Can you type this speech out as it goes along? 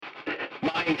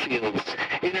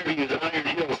Mindfields interviews Iron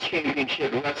Hills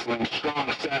Championship Wrestling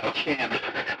Strong Style champ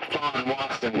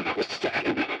Wasson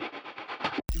II.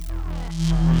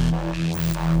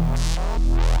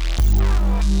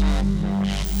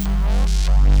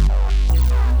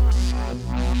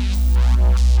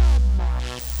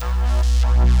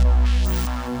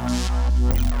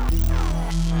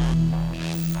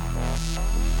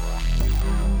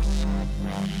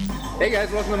 Hey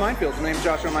guys, welcome to Mindfields. My name's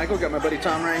Joshua Michael. Got my buddy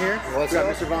Tom right here. What's got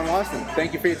up? Mr. Von Wasson.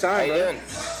 Thank you for your time. How you brother. doing?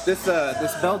 This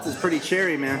belt is pretty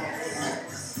cherry, man.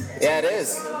 Yeah, it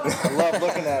is. I love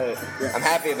looking at it. I'm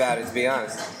happy about it, to be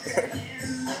honest.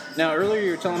 Now earlier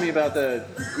you were telling me about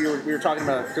we were talking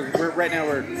about, because right now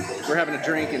we're having a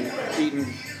drink and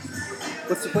eating.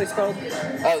 What's the place called?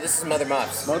 Oh, this is Mother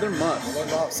Muffs. Mother Muffs.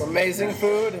 Mother Muffs. Amazing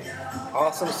food,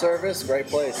 awesome service, great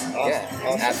place. Awesome.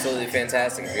 Yeah, it's absolutely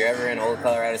fantastic. If you're ever in Old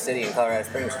Colorado City in Colorado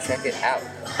Springs, check it out.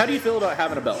 How do you feel about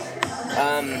having a belt?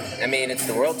 I mean, it's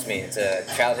the world to me. It's a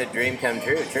childhood dream come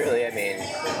true, truly. I mean,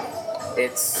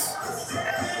 it's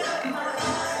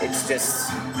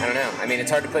just, I don't know. I mean, it's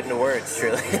hard to put into words,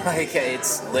 truly. Like,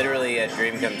 it's literally a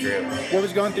dream come true. What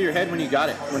was going through your head when you got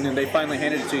it? When they finally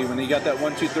handed it to you? When you got that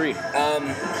 1, 2, 3?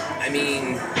 I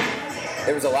mean,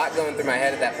 there was a lot going through my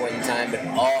head at that point in time, but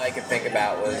all I could think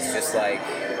about was just like,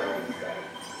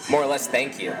 more or less,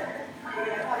 thank you.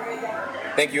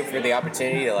 Thank you for the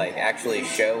opportunity to like actually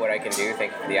show what I can do.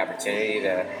 Thank you for the opportunity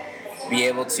to be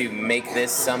able to make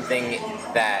this something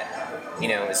that, you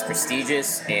know, is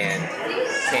prestigious and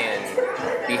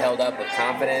can be held up with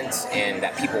confidence and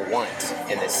that people want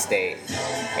in this state.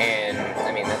 And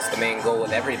I mean, that's the main goal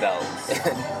with every belt.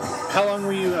 How long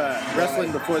were you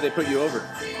wrestling before they put you over?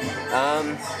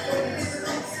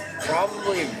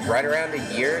 Probably right around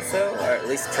a year or so, or at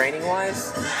least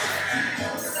training-wise.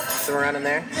 Somewhere around in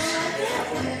there.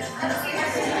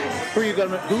 Who were you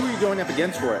going up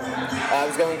against for it? I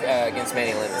was going against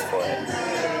Manny Limbs for it.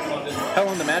 How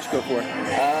long did the match go for?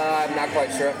 I'm not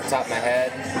quite sure off the top of my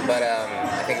head, but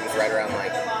I think it was right around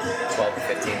like 12 to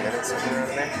 15 minutes, something around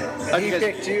there. He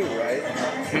picked you, right?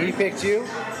 He picked you?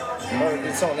 Or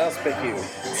did someone else pick you?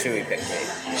 Chewy picked me.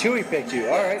 Chewy picked you.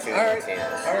 All right.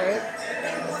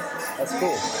 That's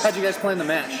cool. How'd you guys plan the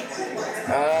match?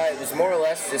 It was more or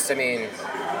less just, I mean,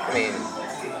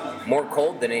 more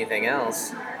cold than anything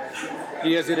else.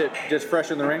 You guys did it just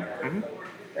fresh in the ring? Mm-hmm.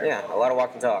 Yeah, a lot of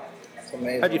walk and talk. It's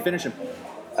amazing. How'd you finish him?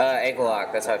 Ankle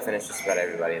lock. That's how I finished just about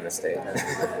everybody in the state.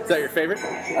 Is that your favorite?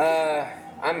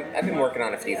 I've been working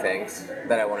on a few things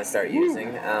that I want to start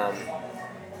using,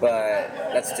 but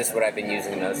that's just what I've been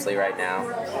using mostly right now.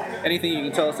 Anything you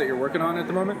can tell us that you're working on at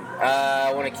the moment?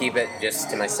 I want to keep it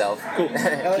just to myself. Cool. Keep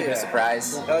it a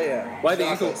surprise. Hell yeah. Why the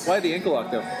ankle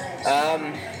lock though?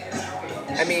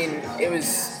 I mean, it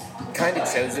was kind of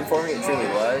chosen for me. It truly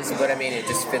was, but I mean, it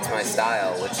just fits my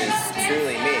style, which is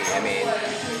truly me. I mean,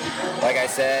 like I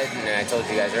said, and I told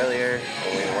you guys earlier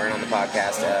when we weren't on the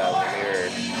podcast, when we were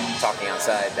talking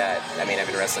outside, that I mean, I've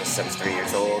been wrestling since I was 3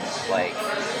 years old, like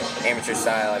amateur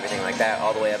style, everything like that,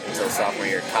 all the way up until sophomore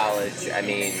year of college. I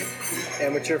mean,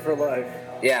 amateur for life.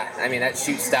 Yeah, I mean, that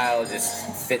shoot style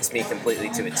just fits me completely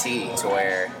to a T, to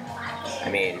where, I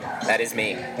mean, that is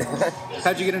me.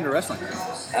 How'd you get into wrestling?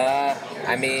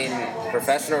 I mean,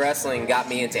 professional wrestling got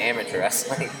me into amateur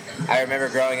wrestling. I remember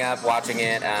growing up watching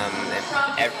it,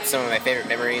 and some of my favorite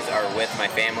memories are with my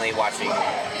family watching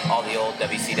all the old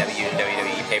WCW and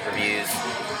WWE pay-per-views.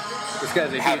 This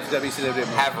guy's a huge WCW.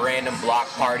 Have random block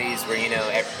parties where, you know,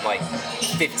 like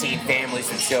 15 families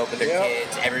would show up with their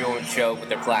kids. Everyone would show up with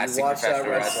their plastic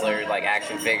professional wrestler, like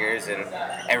action figures, and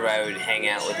everybody would hang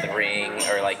out with the ring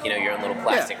or like, you know, your own little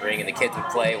plastic ring, and the kids would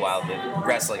play while the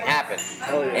wrestling happened.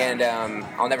 And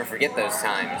I'll never forget those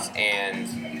times.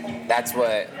 And that's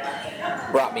what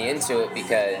brought me into it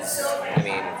because, I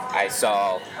mean, I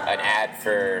saw an ad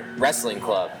for Wrestling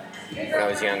Club when I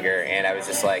was younger, and I was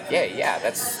just like, yeah,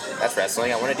 that's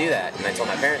wrestling. I want to do that. And I told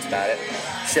my parents about it.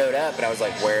 Showed up, and I was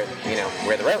like, where are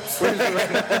the ropes? And they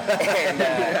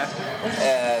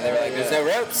were like, there's no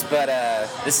ropes, but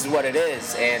this is what it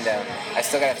is. And I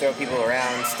still got to throw people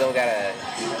around, still got to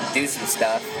do some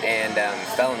stuff, and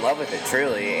fell in love with it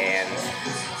truly. And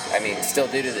I mean, still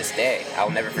do to this day. I'll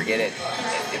never forget it.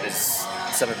 It was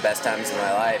some of the best times in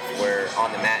my life were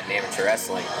on the mat in amateur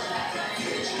wrestling.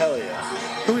 Hell yeah.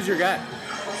 Who was your guy?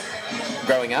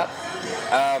 Growing up?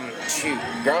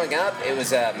 Growing up, it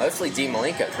was mostly Dean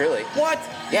Malenko, truly. What?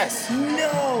 Yes.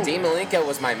 No. Dean Malenko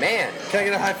was my man. Can I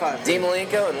get a high five? Dean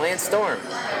Malenko and Lance Storm.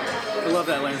 I love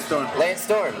that Lance Storm. Lance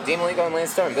Storm. Dean Malenko and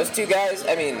Lance Storm. Those two guys,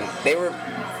 I mean, they were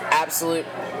absolute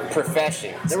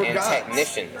professions They were and gods.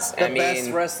 technicians. The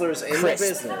best wrestlers in the crisp,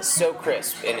 business. so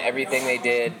crisp in everything they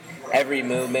did. Every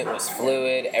movement was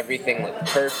fluid. Everything looked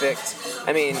perfect.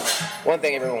 I mean, one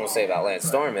thing everyone will say about Lance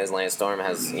Storm is Lance Storm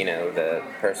has, the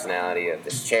personality of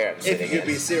this chair I'm sitting If you could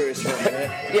in. be serious for a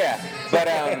minute. Yeah, but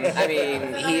I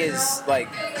mean, he is like,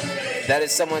 that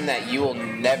is someone that you will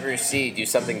never see do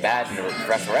something bad in a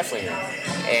professional wrestling room.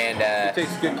 And He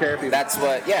takes good care of people. that's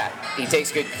what, he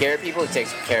takes good care of people, he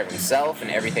takes good care of himself, and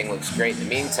everything looks great in the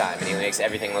meantime, and he makes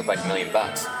everything look like $1 million.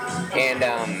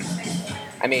 And,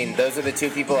 I mean, those are the two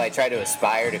people I try to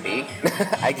aspire to be,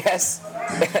 I guess.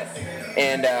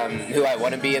 And who I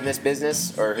want to be in this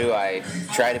business, or who I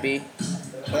try to be.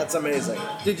 That's amazing.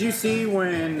 Did you see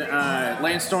when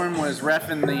Lance Storm was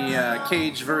reffing the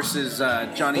Cage versus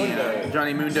Johnny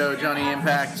Mundo, Johnny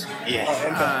Impact? Yeah.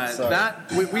 Impact, sorry.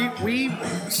 That we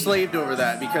slaved over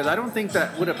that because I don't think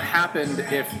that would have happened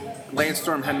if Lance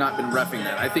Storm had not been reffing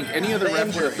that. I think any other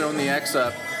ref would have thrown the X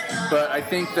up. But I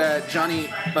think that Johnny,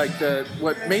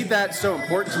 what made that so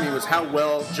important to me was how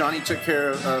well Johnny took care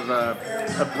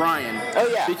of Brian. Oh,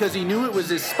 yeah. Because he knew it was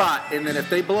his spot, and then if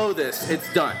they blow this,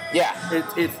 it's done. Yeah.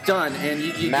 It's done, and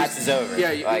you Match just, is over.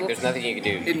 Yeah, There's nothing you can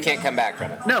do. You can't come back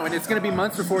from it. No, and it's going to be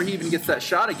months before he even gets that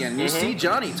shot again. You see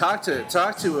Johnny talk to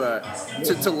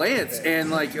Lance,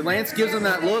 and Lance gives him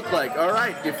that look, like, all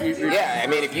right, if you. Yeah, I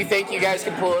mean, if you think you guys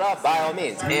can pull it off, by all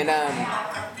means. And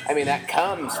I mean, that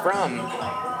comes from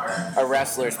a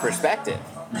wrestler's perspective.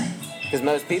 Because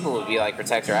most people would be like,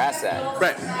 protect our asset.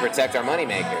 Right. Protect our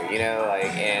moneymaker,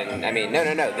 and I mean, no,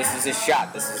 this is his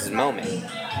shot. This is his moment.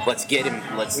 Let's get him,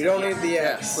 We don't need the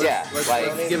X.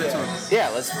 Let's give it to him. Yeah,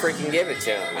 let's freaking give it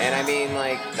to him. And I mean,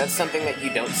 that's something that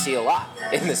you don't see a lot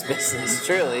in this business,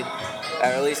 truly. Or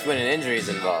at least when an injury is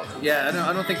involved. Yeah,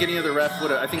 I don't think any other ref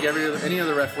would have. I think any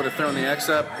other ref would have thrown the X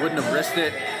up, wouldn't have risked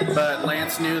it. But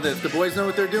Lance knew that if the boys know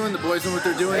what they're doing. The boys know what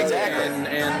they're doing. Exactly.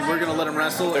 And we're gonna let them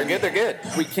wrestle. They're good. They're good.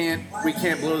 We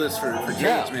can't blow this for Cage,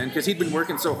 No. man, because he'd been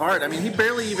working so hard. I mean, he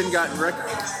barely even got record.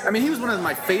 I mean, he was one of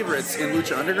my favorites in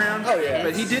Lucha Underground. Oh, yeah.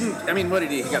 But he didn't. I mean, what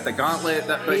did he? He got the gauntlet.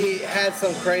 He had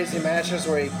some crazy matches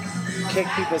where he kicked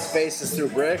people's faces through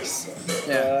bricks.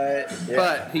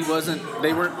 But he wasn't.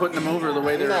 They weren't putting him over the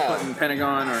way they were putting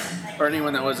Pentagon or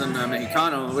anyone that wasn't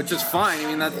Mexicano, which is fine. I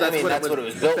mean, that's what it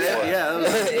was built for. Yeah,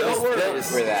 it was built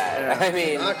for that. Yeah. I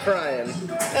mean, Not crying.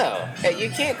 no, you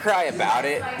can't cry about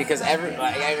it because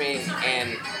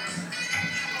and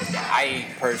I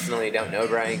personally don't know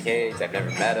Brian Cage. I've never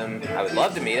met him. I would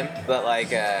love to meet him, but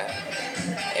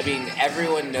I mean,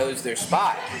 everyone knows their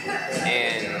spot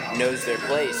and knows their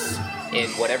place in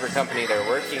whatever company they're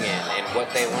working in and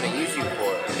what they want to use you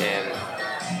for. And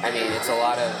I mean, it's a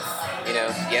lot of,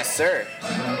 yes sir,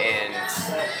 and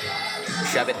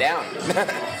shove it down.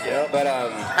 Yep. But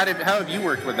how have you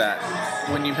worked with that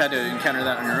when you've had to encounter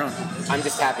that on your own? I'm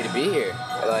just happy to be here.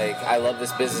 I love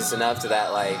this business enough to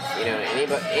that,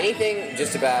 anything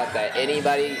just about that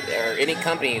anybody or any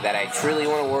company that I truly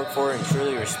want to work for and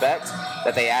truly respect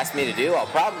that they ask me to do, I'll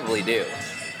probably do.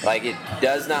 It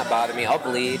does not bother me. I'll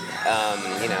bleed.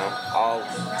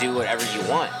 I'll do whatever you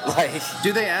want.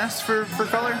 Do they ask for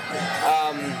color?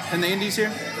 In the indies here?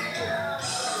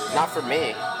 Not for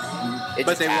me. It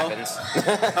But just they will?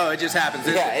 happens. Oh, it just happens.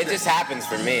 Yeah, it just happens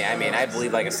for me. I mean, I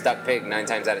bleed like a stuck pig 9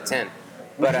 times out of 10.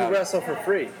 Would But you wrestle for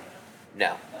free?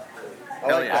 no.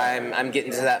 Hell yeah. I'm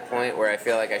getting to that point where I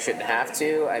feel like I shouldn't have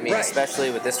to. I mean, Right. especially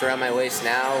with this around my waist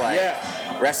now,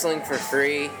 wrestling for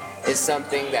free is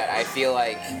something that I feel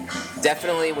like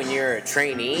definitely when you're a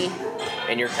trainee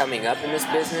and you're coming up in this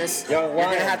business, you're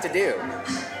gonna have to do.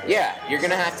 Yeah, you're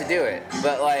gonna have to do it.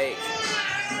 But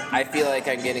I feel like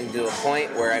I'm getting to a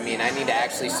point where I need to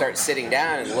actually start sitting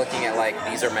down and looking at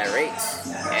these are my rates.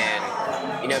 And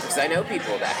because I know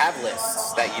people that have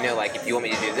lists that if you want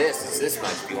me to do this, it's this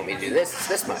much. If you want me to do this, it's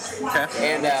this much.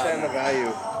 Okay. And Understand the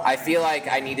value. I feel like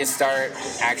I need to start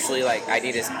actually I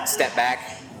need to step back,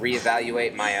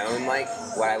 reevaluate my own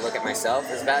what I look at myself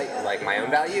as value, my own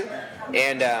value,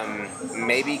 and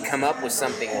maybe come up with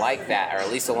something like that, or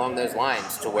at least along those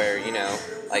lines, to where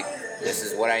this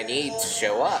is what I need to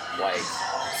show up.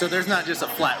 So there's not just a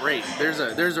flat rate. There's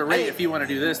a rate if you want to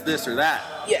do this or that.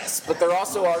 Yes, but there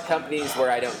also are companies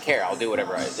where I don't care. I'll do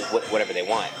whatever they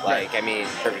want. Right.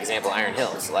 Perfect example, Iron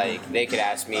Hills. They could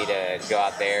ask me to go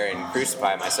out there and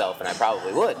crucify myself, and I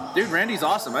probably would. Dude, Randy's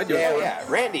awesome. I do it. Yeah,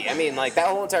 Randy. I mean, that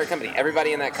whole entire company,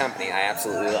 everybody in that company, I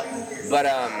absolutely love.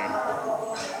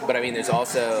 But I mean, there's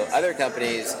also other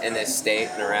companies in this state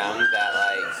and around that,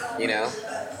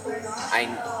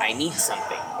 I need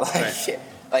something.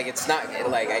 Right. It's not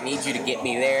I need you to get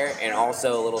me there, and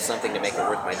also a little something to make it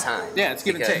worth my time. Yeah, it's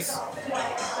give and take.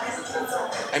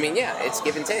 I mean, yeah, it's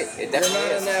give and take. It You're definitely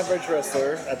not is. an average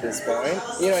wrestler at this point.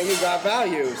 You know, you got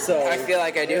value, so... I feel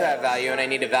like I do have value, and I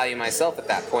need to value myself at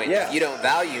that point. Yeah. If you don't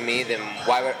value me, then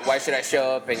why should I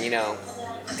show up and,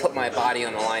 put my body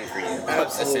on the line for you?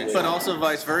 Absolutely. But also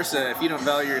vice versa. If you don't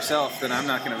value yourself, then I'm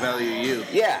not going to value you.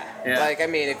 Yeah. Yeah. Like, I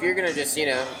mean, if you're going to just,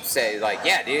 say, like,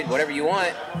 yeah, dude, whatever you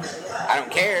want, I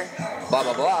don't care, blah,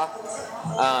 blah, blah,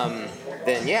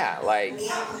 then, yeah, like,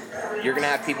 you're going to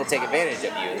have people take advantage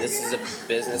of you. And this is a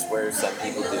business where some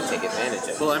people do take advantage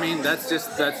of you. Well, I mean, that's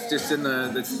just that's between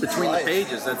the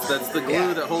pages. That's the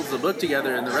glue that holds the book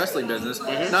together in the wrestling business.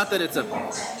 Mm-hmm. Not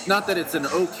that it's an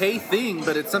okay thing,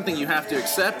 but it's something you have to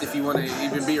accept if you want to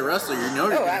even be a wrestler. You know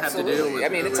you're going to have to deal with. I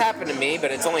mean, it's happened to me, but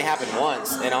it's only happened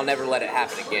once, and I'll never let it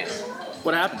happen again.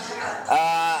 What happened?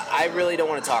 I really don't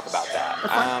want to talk about that.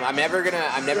 I'm never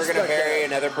gonna bury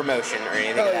another promotion or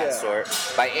anything of that sort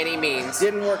by any means.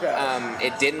 Didn't work out.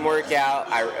 It didn't work out.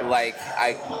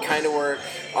 I kind of work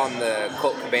on the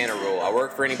Colt Cabana rule. I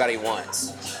work for anybody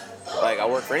once. Like,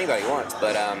 I'll work for anybody once,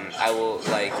 but I will,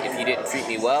 like, if you didn't treat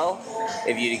me well,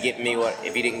 if you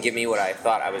didn't give me what I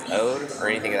thought I was owed or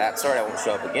anything of that sort, I won't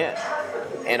show up again.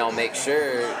 And I'll make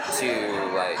sure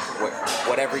to, like,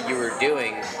 whatever you were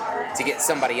doing to get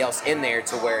somebody else in there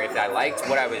to where if I liked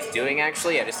what I was doing,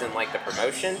 actually, I just didn't like the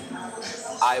promotion,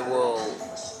 I will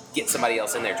get somebody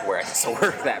else in there to where I can still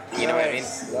work that. You know what I mean?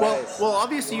 Well,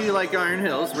 obviously you like Iron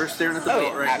Hills. We're staring at the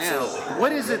belt right absolutely. now.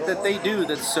 What is it that they do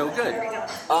that's so good?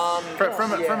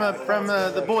 From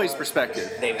the boys'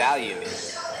 perspective, they value me.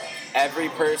 Every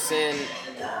person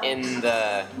in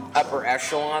the upper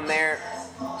echelon there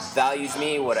values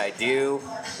me, what I do,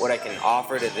 what I can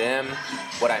offer to them,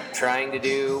 what I'm trying to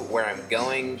do, where I'm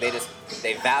going.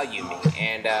 They value me,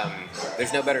 and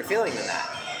there's no better feeling than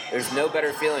that. There's no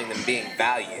better feeling than being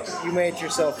valued. You made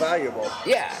yourself valuable.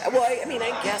 Yeah, well, I mean,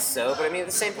 I guess so, but I mean, at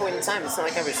the same point in time, it's not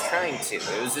like I was trying to.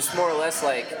 It was just more or less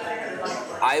like,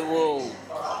 I will,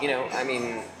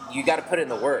 you got to put in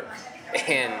the work,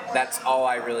 and that's all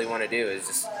I really want to do is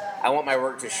just, I want my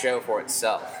work to show for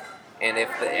itself. And if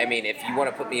you want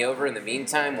to put me over in the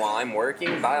meantime while I'm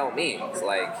working, by all means,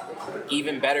 like,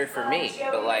 even better for me.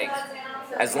 But, like,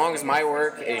 as long as my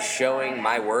work is showing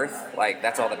my worth, like,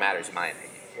 that's all that matters in my opinion.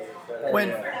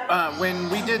 When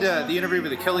we did the interview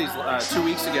with the Kellys 2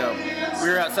 weeks ago, we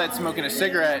were outside smoking a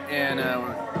cigarette, and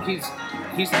he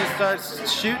just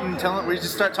starts shooting, we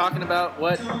just start talking about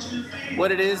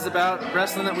what it is about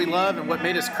wrestling that we love and what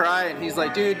made us cry. And he's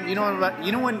like, dude, you know I'm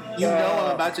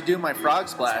about to do my frog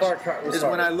splash is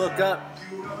when I look up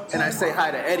and I say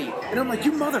hi to Eddie. And I'm like,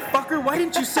 you motherfucker, why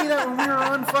didn't you say that when we were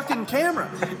on fucking camera?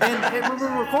 And we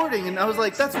were recording, and I was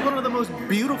like, that's one of the most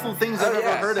beautiful things I've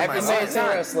ever heard in my life. He's a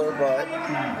wrestler, but...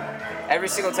 Every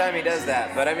single time he does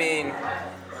that. But I mean,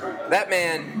 that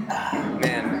man,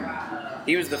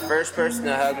 he was the first person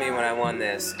to hug me when I won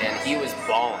this, and he was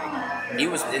bawling. He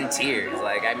was in tears.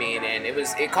 Like, I mean, and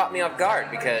it caught me off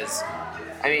guard because,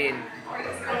 I mean,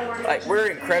 like, we're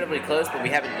incredibly close, but we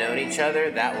haven't known each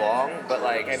other that long. But,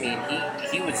 like, I mean,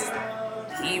 he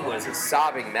was a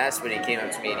sobbing mess when he came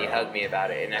up to me and he hugged me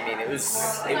about it. And I mean, it was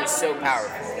so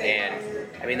powerful. And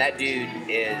I mean, that dude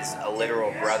is a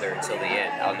literal brother until the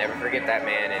end. I'll never forget that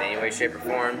man in any way, shape, or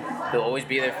form. He'll always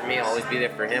be there for me. I'll always be there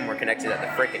for him. We're connected at the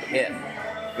freaking hip.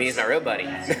 I mean, he's my real buddy.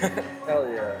 Hell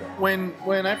yeah.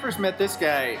 When I first met this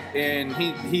guy, and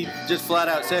he just flat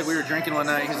out said, we were drinking one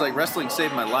night, he's like, wrestling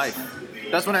saved my life.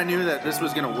 That's when I knew that this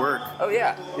was going to work. Oh,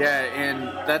 yeah. Yeah, and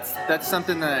that's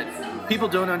something that people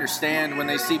don't understand when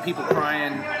they see people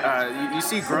crying. You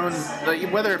see grown,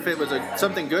 whether if it was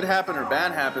something good happened or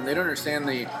bad happened, they don't understand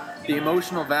the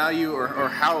emotional value or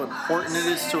how important it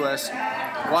is to us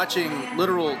watching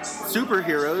literal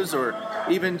superheroes or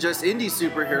even just indie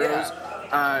superheroes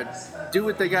do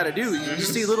what they got to do. You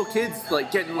see little kids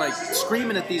getting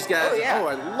screaming at these guys. Oh, yeah. Oh,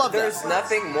 I love that. There's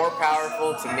nothing more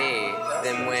powerful to me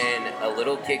than when a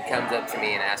little kid comes up to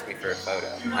me and asks me for a photo.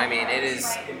 I mean, it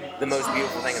is the most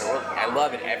beautiful thing in the world. I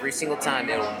love it every single time.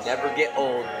 It'll never get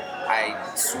old.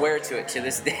 I swear to it to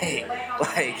this day.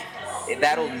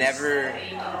 That'll never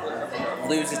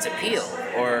lose its appeal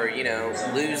or,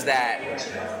 lose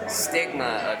that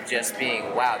stigma of just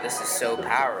being, wow, this is so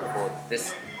powerful.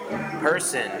 This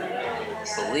person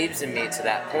believes in me to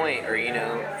that point, or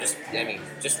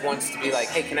just wants to be like,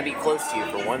 hey, can I be close to you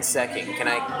for 1 second? Can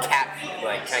I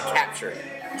capture it?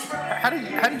 How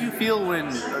did you feel when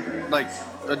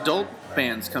adult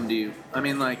fans come to you? I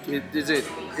mean, is it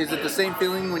the same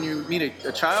feeling when you meet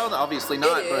a child? Obviously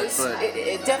not. It is. But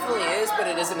It definitely is, but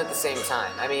it isn't at the same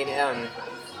time. I mean,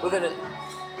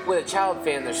 with a child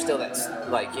fan, there's still that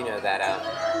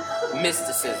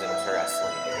mysticism to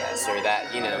wrestling, I guess. process, or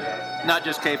that, you know, Not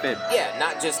just kayfabe. yeah,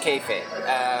 not just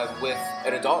kayfabe. With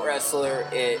an adult wrestler,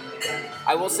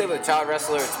 I will say with a child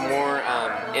wrestler, it's more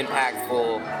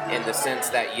impactful in the sense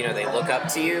that, you know, they look up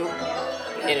to you.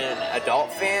 In an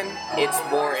adult fan, it's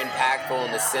more impactful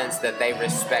in the sense that they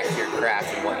respect your craft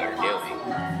and what you're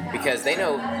doing. Because they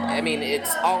know, I mean,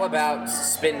 it's all about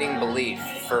suspending belief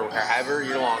for however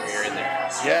long you're in there.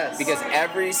 Yes. Because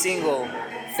every single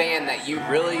fan that you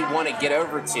really want to get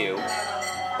over to,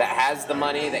 that has the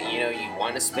money that, you know, you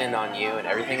want to spend on you and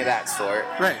everything of that sort,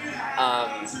 Right.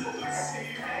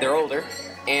 they're older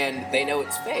and they know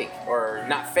it's fake, or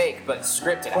not fake, but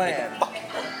scripted. Planned.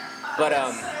 But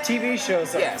TV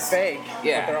shows are Yes. fake,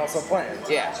 Yeah. but they're also planned.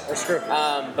 yeah. Or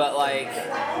scripted. But like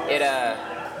it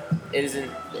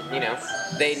isn't, you know,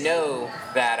 they know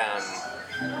that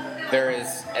there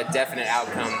is a definite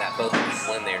outcome that both the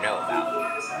people in there know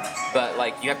about. But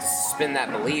like you have to suspend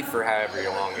that belief for however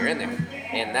long you're in there,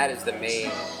 and that is the main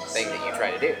thing that you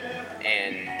try to do.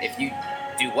 And if you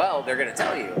do well, they're gonna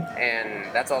tell you, and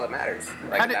that's all that matters.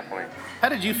 Like at that point. How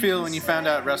did you feel when you found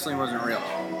out wrestling wasn't real?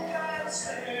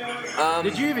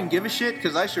 Did you even give a shit?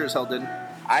 Because I sure as hell didn't.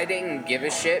 I didn't give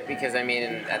a shit because, I mean,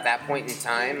 at that point in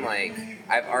time, like,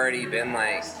 I've already been,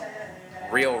 like,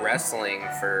 real wrestling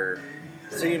for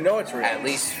So you know it's real. at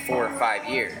least 4 or 5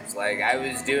 years. Like, I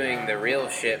was doing the real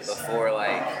shit before,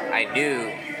 like, I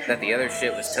knew that the other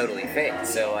shit was totally fake.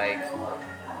 So, like,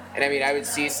 and I mean, I would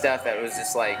see stuff that was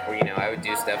just like, where, you know, I would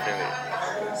do stuff.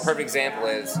 And perfect example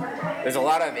is, there's a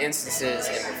lot of instances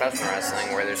in professional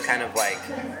wrestling where there's kind of like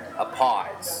a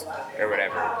pause or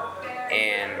whatever,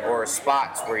 and or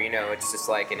spots where, you know, it's just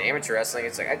like in amateur wrestling,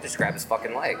 it's like I just grab his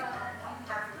fucking leg.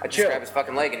 I just grab his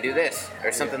fucking leg and do this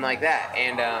or something like that.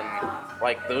 And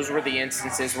like those were the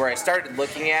instances where I started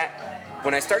looking at,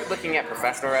 when I started looking at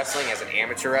professional wrestling as an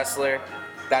amateur wrestler.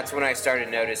 That's when I started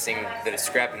noticing the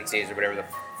discrepancies or whatever the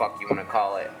fuck you want to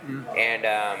call it, and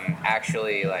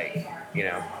actually, like, you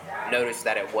know, noticed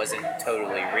that it wasn't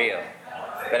totally real.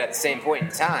 But at the same point in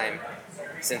time,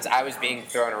 since I was being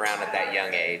thrown around at that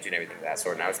young age and everything of that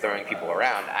sort, and I was throwing people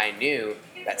around, I knew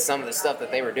that some of the stuff that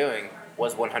they were doing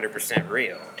was 100%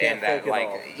 real. Can't And that, fake it like,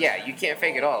 all. yeah, you can't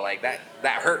fake it all. Like, that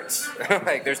hurts.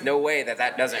 Like, there's no way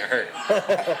that doesn't hurt.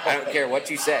 I don't care what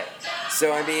you say.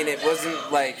 So, I mean, it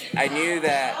wasn't like, I knew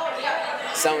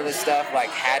that some of the stuff, like,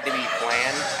 had to be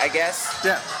planned, I guess.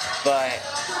 Yeah. But,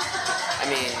 I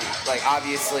mean, like,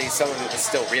 obviously, some of it was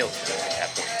still real to me at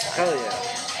that point. Hell yeah.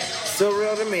 Still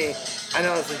real to me. I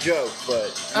know it's a joke, but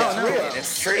it's real.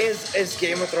 It's true. Is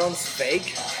Game of Thrones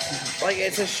fake? Like,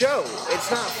 it's a show. It's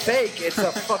not fake. It's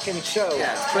a fucking show.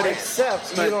 Yeah, but but-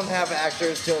 except but- you don't have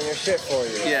actors doing your shit for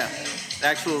you. Yeah.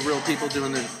 Actual real people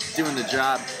doing the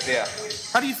job. Yeah.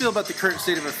 How do you feel about the current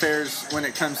state of affairs when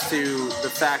it comes to the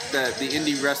fact that the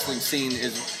indie wrestling scene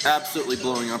is absolutely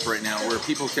blowing up right now, where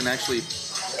people can actually...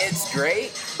 It's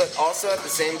great, but also at the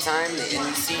same time, the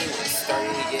indie scene is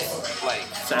starting to get, like,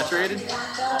 Saturated?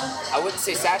 I wouldn't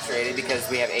say saturated because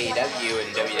we have AEW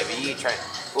and WWE trying.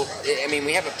 Well, I mean,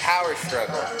 we have a power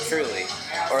struggle, truly,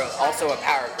 or also a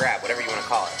power grab, whatever you want to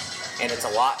call it. And it's a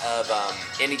lot of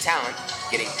indie talent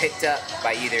getting picked up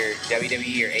by either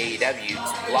WWE or AEW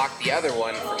to block the other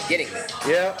one from getting them.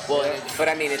 Yeah. Well, yeah. but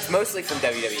I mean, it's mostly from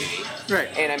WWE. Right.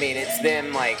 And I mean, it's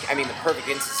them, like, I mean, the perfect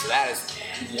instance of that is,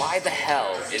 why the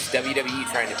hell is WWE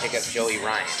trying to pick up Joey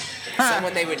Ryan?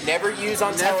 Someone they would never use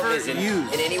on Never television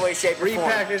use. in any way, shape, or form.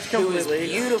 Repackaged Who is completely.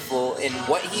 beautiful in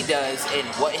what he does and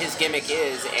what his gimmick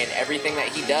is, and everything that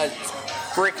he does is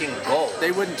freaking gold.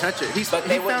 They wouldn't touch it. But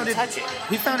they wouldn't touch it.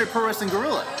 He founded Pro Wrestling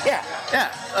Gorilla. Yeah.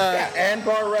 Yeah. And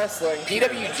bar wrestling.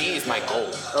 PWG is my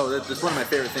gold. Oh, that's one of my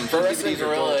favorite things. Pro Wrestling DVDs are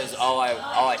Gorilla gold. is all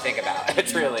I think about.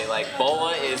 It's really like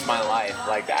Bola is my life.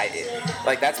 Like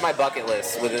that's my bucket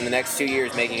list within the next 2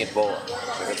 years, making it Bola.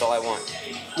 Like, that's all I want.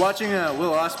 Watching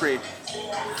Will Ospreay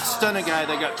stun a guy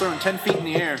that got thrown 10 feet in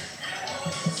the air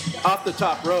off the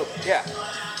top rope. Yeah.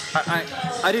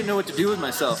 I didn't know what to do with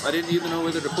myself. I didn't even know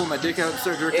whether to pull my dick out and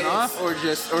start jerking off, or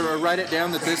just or write it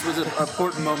down that this was an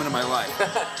important moment of my life.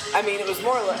 I mean, it was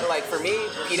more like for me,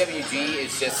 PWG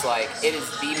is just like, it is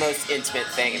the most intimate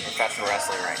thing in professional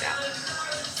wrestling right now.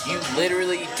 You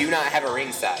literally do not have a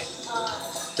ringside.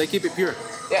 They keep it pure.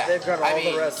 Yeah. They've got all I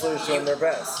mean, the wrestlers doing their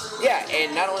best. Yeah,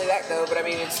 and not only that though, but I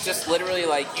mean, it's just literally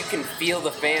like you can feel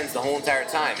the fans the whole entire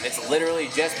time, and it's literally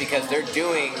just because they're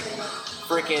doing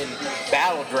freaking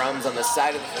battle drums on the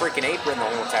side of the freaking apron the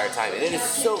whole entire time, and it is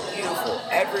so beautiful.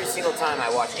 Every single time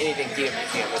I watch anything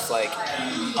PWG, I'm just like,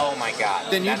 oh my god,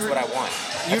 Then that's what I want.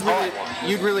 That's all I want.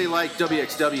 You'd really like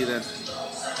WXW then.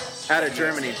 out of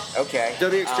Germany. Okay.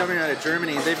 WXW out of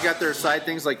Germany. They've got their side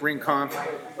things like Ring Conf,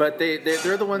 but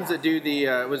they're the ones that do the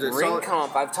was it Ring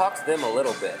Conf? I've talked to them a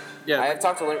little bit. Yeah. I have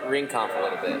talked to Ring Conf a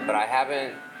little bit, but I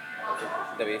haven't.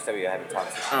 WXW, I haven't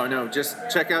talked to. Oh no, just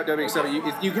check out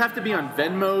WXW. You have to be on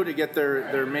Venmo to get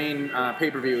their main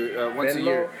pay-per-view once a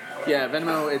year. Yeah,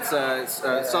 Venmo. It's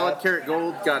Solid Carrot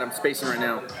Gold. God, I'm spacing right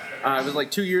now. It was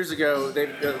like 2 years ago.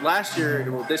 Last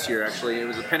year, well, this year actually, it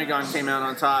was the Pentagon came out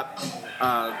on top.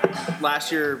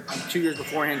 Last year, 2 years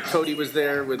beforehand, Cody was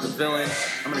there with the Villain.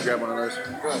 I'm gonna grab one of those.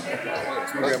 I'm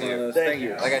gonna grab one of those. Thank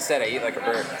you. Like I said, I eat like a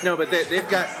bird. No, but they've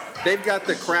got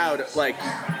the crowd like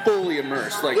fully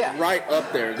immersed, like right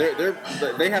up there.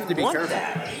 They have to be careful.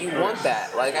 That. You want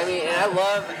that. Like, I mean, and I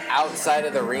love outside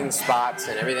of the ring spots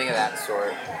and everything of that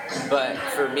sort. But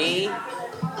for me,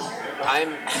 I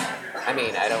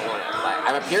don't want to. Like,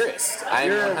 I'm a purist.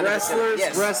 You're a wrestler's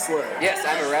wrestler. Yes,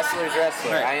 I'm a wrestler's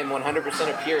wrestler. Right. I am 100%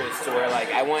 a purist to where like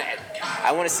I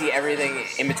want to see everything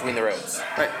in between the ropes.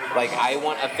 Right. Like I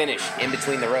want a finish in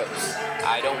between the ropes.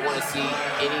 I don't want to see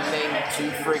anything too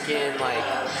freaking like.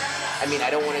 I mean, I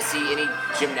don't want to see any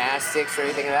gymnastics or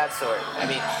anything of that sort. I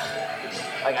mean.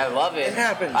 Like, I love it. It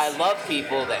happens. I love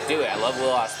people that do it. I love Will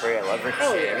Ospreay. I love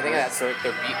Ricochet. Everything of that sort.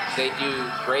 They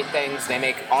do great things. They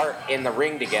make art in the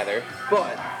ring together.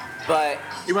 But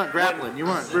you want grappling. You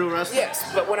want real wrestling. Yes,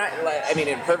 but when I mean,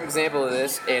 a perfect example of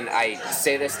this, and I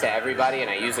say this to everybody, and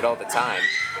I use it all the time.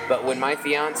 But when my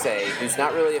fiance, who's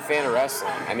not really a fan of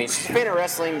wrestling, I mean, she's a fan of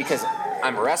wrestling because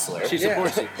I'm a wrestler. She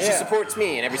supports you. She supports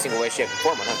me in every single way, shape, and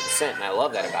form, 100%, and I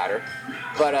love that about her.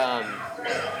 But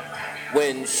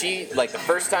when she, like the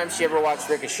first time she ever watched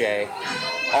Ricochet,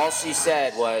 all she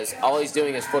said was, all he's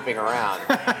doing is flipping around.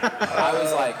 I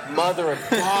was like, mother of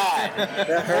God.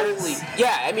 That hurts. Holy,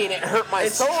 yeah, I mean, it hurt my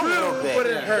soul a little bit. But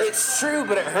it hurts. It's true,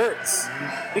 but it hurts.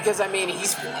 Because, I mean,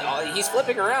 he's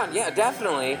flipping around. Yeah,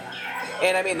 definitely.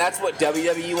 And, I mean, that's what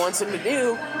WWE wants him to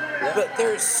do. But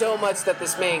there's so much that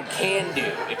this man can do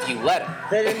if you let him.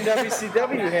 They didn't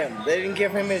WCW him. They didn't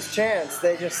give him his chance.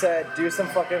 They just said, do some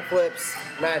fucking flips,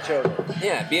 match over.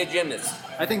 Yeah, be a gymnast.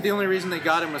 I think the only reason they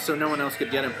got him was so no one else could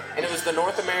get him. And it was the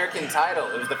North American title.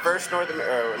 It was the first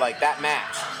that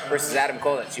match versus Adam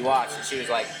Cole that she watched. And she was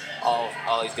like, all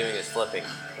he's doing is flipping.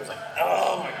 I was like,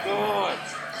 oh my God.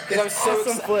 Because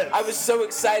I was so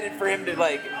excited for him to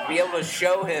like be able to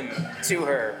show him to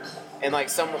her in like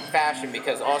some fashion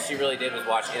because all she really did was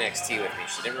watch NXT with me.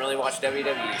 She didn't really watch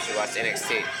WWE. She watched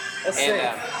NXT. That's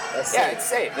safe. It's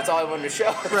safe. That's all I wanted to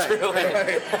show. Right.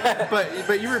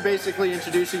 But you were basically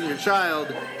introducing your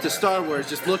child to Star Wars,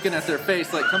 just looking at their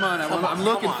face like, come on, I'm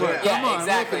looking for it. Yeah, come on,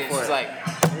 exactly. I'm looking for She's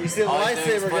it. like, you see the all he's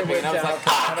doing is lightsaber flipping, get and I was whipped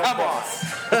like, come on.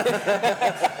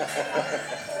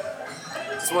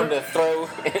 Just wanted to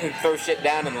throw shit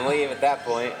down and leave at that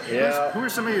point. Yeah. Who are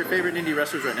some of your favorite indie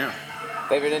wrestlers right now?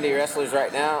 Favorite indie wrestlers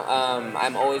right now?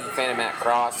 I'm always a fan of Matt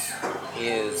Cross. He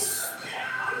is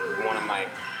one of my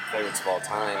favorites of all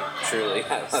time, truly.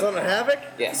 Son of Havoc?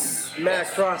 Yes.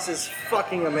 Matt Cross is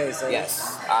fucking amazing.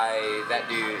 Yes. That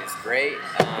dude is great.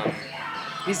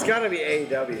 He's got to be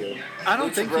AEW. I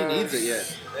don't Lucha think Bros, he needs it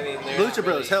yet. I mean, Lucha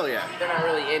Bros, hell yeah. They're not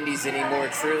really indies anymore,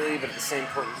 truly, but at the same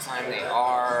point in time, they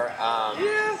are.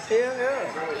 Yeah.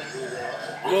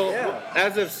 Well,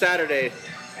 as of Saturday,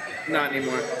 not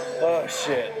anymore. Oh,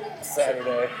 shit.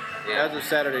 Saturday. Yeah. As of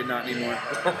Saturday, not anymore.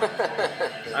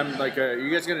 I'm like, where are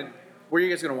you guys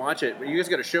gonna watch it? You guys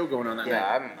got a show going on that night.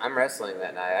 Yeah, I'm wrestling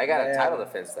that night. I got a title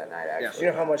defense that night, actually.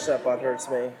 You know how much that butt hurts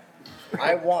me?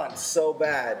 I want so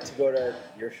bad to go to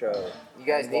your show. You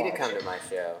guys need to come to my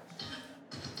show.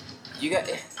 You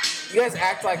guys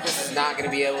act like this is not going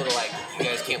to be able to, like, you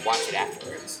guys can't watch it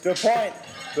afterwards. Good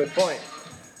point.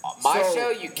 My So show,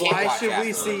 you can't why watch should we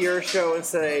afterwards. see your show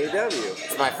instead of AEW?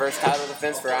 It's my first title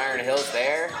defense for Iron Hills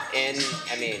there, at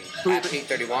Peak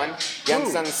 31. Young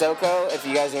Sung Soko, if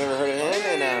you guys have ever heard of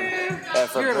him, and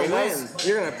for You're gonna Primos. win.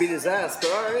 You're gonna beat his ass,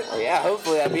 but alright. Oh, yeah,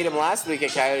 hopefully I beat him last week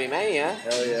at Coyote Mania.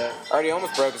 Hell yeah. Already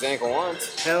almost broke his ankle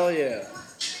once. Hell yeah.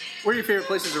 Where are your favorite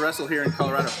places to wrestle here in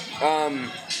Colorado?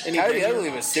 Any Coyote venue? Ugly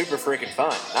was super freaking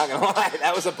fun. Not gonna lie,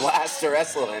 that was a blast to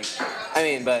wrestle in. I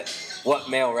mean, but what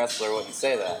male wrestler wouldn't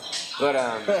say that?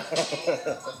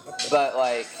 But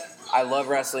like, I love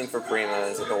wrestling for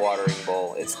Primos at the Watering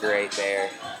Bowl. It's great there.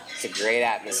 It's a great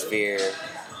atmosphere.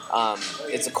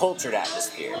 It's a cultured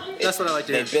atmosphere. That's what I like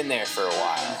to hear. They've been there for a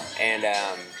while, and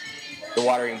the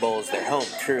Watering Bowl is their home,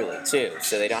 truly too.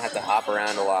 So they don't have to hop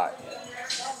around a lot.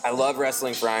 I love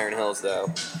wrestling for Iron Hills,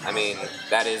 though. I mean,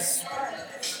 that is.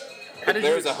 If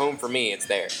there's a home for me, it's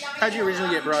there. How'd you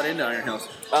originally get brought into Iron Hills?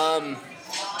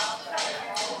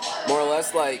 More or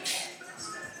less like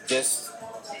just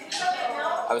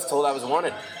I was told I was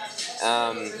wanted.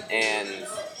 And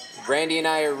Randy and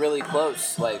I are really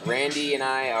close. Like, Randy and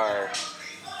I are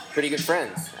pretty good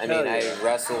friends. I mean, I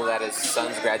wrestled at his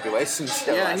son's graduation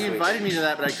show Yeah, last he week. invited me to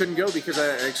that, but I couldn't go because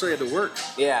I actually had to work.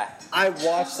 Yeah. I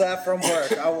watched that from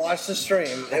work. I watched the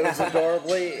stream. It was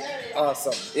adorably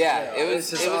awesome. Yeah, it was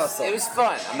just it was awesome. it was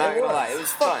fun. I'm not gonna lie, it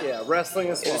was fun. Yeah, wrestling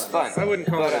is fun. It was fun. I wouldn't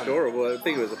call it But, adorable. I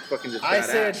think it was fucking just I badass.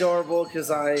 say adorable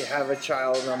because I have a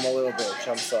child and I'm a little bitch.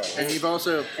 I'm sorry. And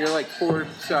you're like 4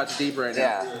 shots deep right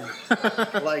now.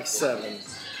 Yeah. Like 7.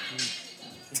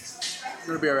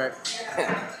 It'll be alright.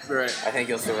 Be alright. I think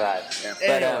you'll survive. Yeah.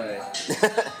 But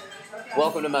Anyway.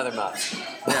 welcome to Mother Muffs.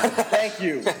 Thank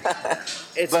you.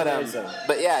 It's amazing.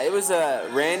 But yeah, it was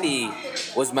Randy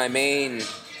was my main,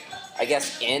 I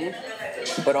guess, in.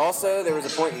 But also there was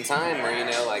a point in time where, you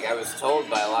know, like I was told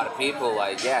by a lot of people,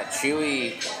 like, yeah,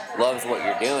 Chewy loves what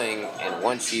you're doing and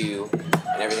wants you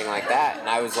and everything like that. And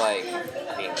I was like,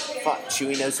 I mean, fuck,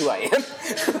 Chewy knows who I am.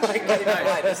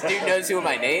 Like, this dude knows who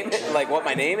my name is, like what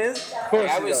my name is. Like,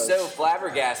 I was so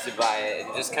flabbergasted by it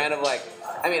and just kind of like,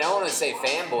 I mean, I don't want to say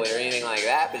fanboy or anything like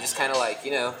that, but just kind of like,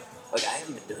 you know, like, I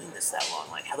haven't been doing this that long.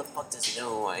 Like, how the fuck does he know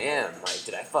who I am? Like,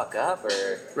 did I fuck up?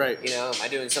 Or, Right. you know, am I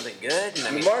doing something good? And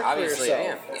I mean, Mark for obviously I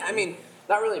am. yourself. Yeah, I mean,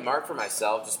 not really mark for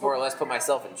myself, just more or less put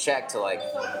myself in check to, like...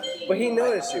 But he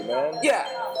noticed you, man. Yeah.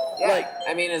 Yeah. Like,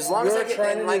 I mean, as long as you're I get...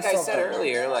 trying to And like do I said something.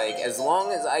 earlier, like, as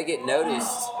long as I get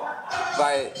noticed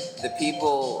by the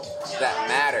people that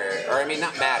matter, or, I mean,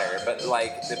 not matter, but,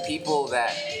 like, the people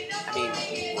that, I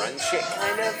mean, run shit,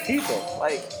 kind of. People.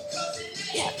 Like...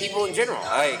 Yeah, people in general.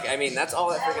 Like, I mean, that's all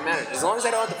that freaking matters. As long as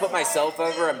I don't have to put myself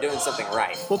over, I'm doing something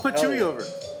right. We'll put Hell Chewy yeah. over.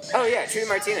 Oh yeah, Trudy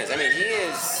Martinez. I mean, he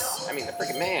is. I mean, the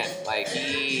freaking man. Like,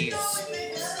 he's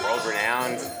world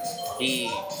renowned. He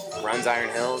runs Iron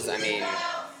Hills. I mean,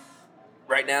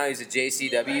 right now he's a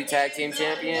JCW Tag Team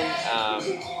Champion.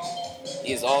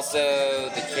 He is also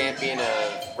the champion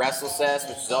of WrestleCess,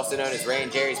 which is also known as Ray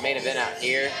and Jerry's main event out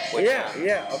here. Which,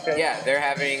 Yeah, okay. Yeah, they're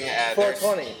having.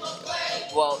 420.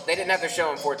 Well, they didn't have their show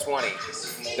on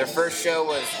 420. Their first show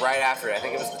was right after it. I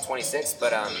think it was the 26th,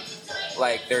 but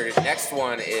like their next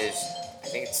one is, I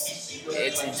think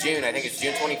it's in June. I think it's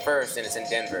June 21st, and it's in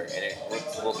Denver, and it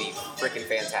will be freaking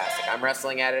fantastic. I'm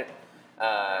wrestling at it.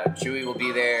 Chewy will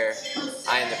be there.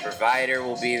 I Am the Provider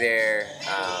will be there.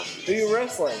 Who you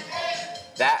wrestling?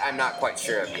 That I'm not quite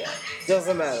sure of yet.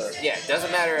 Doesn't matter. Yeah, it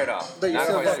doesn't matter at all. But you Not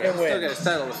still quite got, sure. win. still got his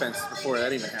title defense before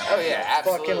that even happened. Oh yeah,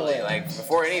 Fucking absolutely. win. Like,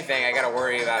 before anything, I gotta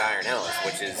worry about Iron Hills,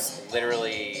 which is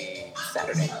literally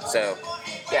Saturday. So,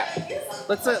 yeah.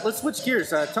 Let's switch gears.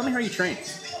 Tell me how you train.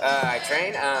 I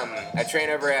train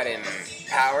over at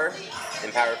Empower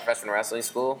Professional Wrestling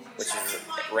School, which is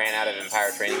ran out of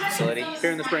Empower Training Facility.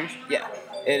 Here in the Springs. Yeah,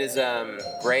 it is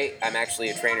great. I'm actually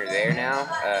a trainer there now.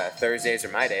 Thursdays are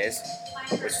my days,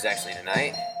 which is actually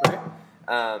tonight. Right.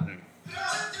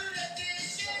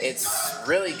 It's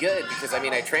really good because, I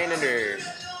mean, I trained under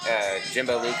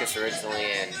Jimbo Lucas originally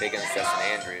and Big Guns Justin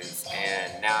Andrews,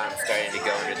 and now I'm starting to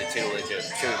go under the tutelage of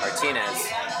Chewy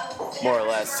Martinez, more or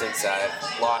less, since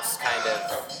I've lost kind of,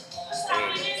 I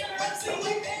mean,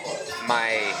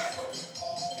 my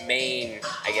main,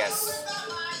 I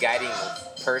guess, guiding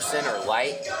person or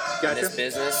light in this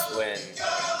business when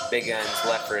Big Guns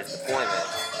left for his deployment,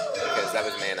 because that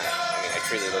was a man I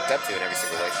truly looked up to in every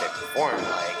single way, shape, or form.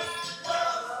 Like,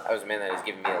 that was a man that has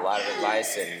given me a lot of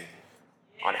advice and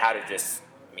on how to just,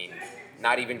 I mean,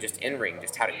 not even just in ring,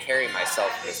 just how to carry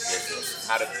myself in this business,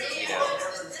 how to, you know,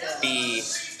 be,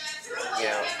 you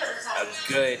know, a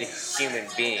good human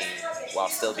being while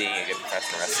still being a good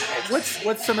professional wrestler.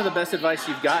 What's some of the best advice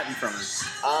you've gotten from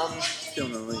him? Still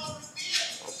in the league.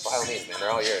 By all means, man,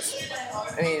 they're all yours.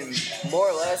 I mean, more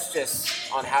or less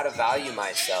just on how to value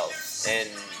myself and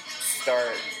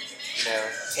start, you know,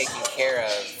 taking care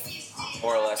of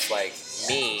more or less like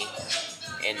me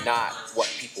and not what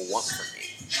people want from me.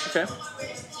 Okay.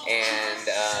 And,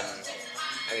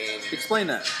 I mean... Explain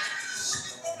that.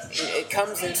 It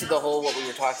comes into the whole what we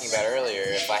were talking about earlier.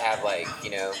 If I have, like,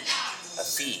 you know, a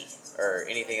fee or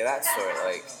anything of that sort,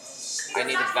 like, I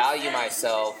need to value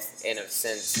myself in a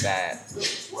sense that,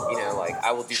 you know, like,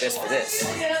 I will do this for this.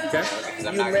 Okay. You know, because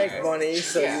I'm You not make gonna, money,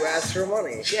 so Yeah. you ask for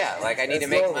money. Yeah, like, I need That's to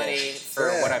make normal. money for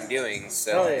Yeah. what I'm doing.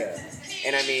 So, Hell like, yeah.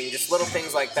 and I mean, just little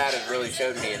things like that have really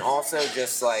showed me. And also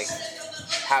just, like,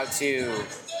 how to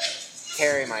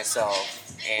carry myself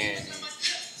and,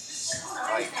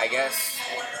 like, I guess,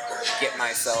 get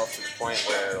myself to the point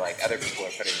where, like, other people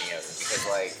are putting me over. Because,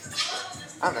 like,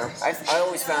 I don't know. I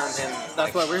always found him, That's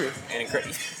like, why we're here.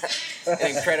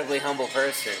 an incredibly humble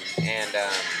person. And,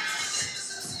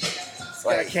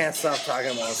 I can't stop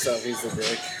talking about himself. He's a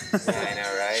dick. Yeah, I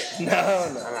know, right? No.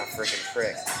 I'm not freaking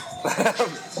prick. But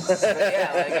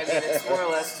yeah, like, I mean, it's more or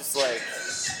less just like,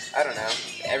 I don't know,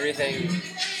 everything.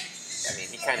 I mean,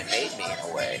 he kind of made me in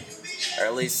a way. Or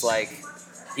at least, like,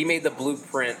 he made the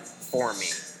blueprint for me.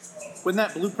 When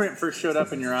that blueprint first showed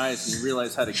up in your eyes and you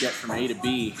realized how to get from A to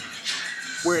B,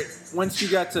 once you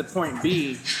got to point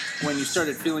B, when you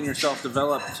started feeling yourself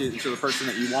develop to the person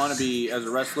that you want to be as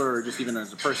a wrestler or just even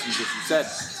as a person, just you said,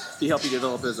 he helped you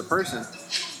develop as a person.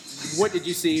 What did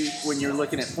you see when you're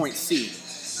looking at point C?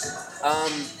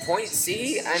 Point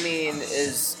C, I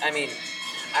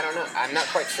don't know. I'm not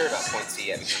quite sure about point C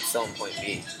yet because I'm still in point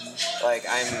B. Like,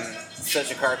 I'm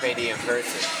such a carpe diem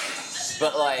person.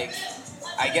 But, like,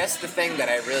 I guess the thing that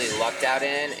I really lucked out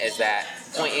in is that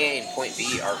point A and point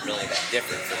B aren't really that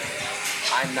different for me.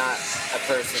 I'm not a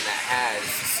person that has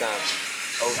some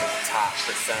over-the-top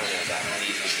persona that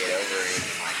needs to get over or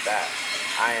anything like that.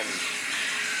 I am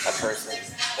a person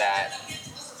that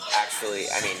actually,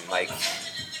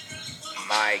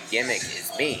 my gimmick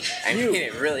is me. I mean,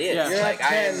 it really is. Yeah. Like,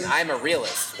 I'm a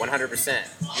realist, 100%.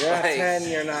 You're like, 10,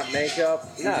 you're not makeup,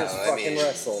 you just fucking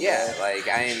wrestle. Yeah, bro. like,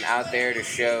 I am out there to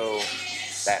show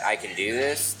that I can do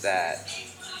this, that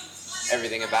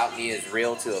everything about me is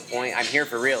real to a point. I'm here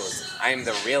for realism. I am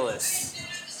the realist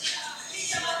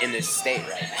in this state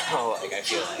right now, like, I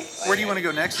feel like. Where do you want to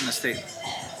go next in the state?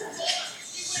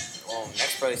 Well,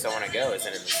 next place I want to go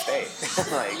isn't in the state.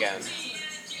 Like,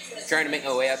 trying to make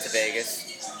my way out to Vegas.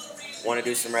 Want to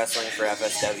do some wrestling for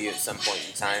FSW at some point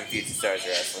in time. Future Stars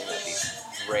Wrestling, that'd be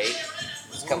great.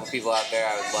 There's a couple people out there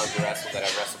I would love to wrestle that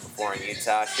I've wrestled before in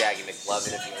Utah. Shaggy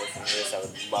McLovin, if you listen to this, I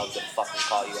would love to fucking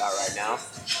call you out right now.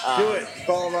 Do it.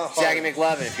 Call him out. Shaggy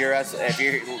McLovin, if you're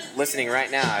listening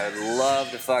right now, I would love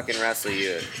to fucking wrestle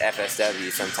you at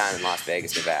FSW sometime in Las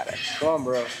Vegas, Nevada. Come on,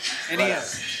 bro. Any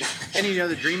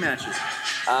other dream matches?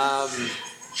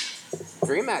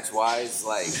 Dream match wise,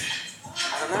 like,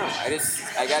 I don't know.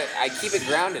 I keep it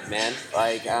grounded, man.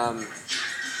 Like,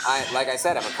 like I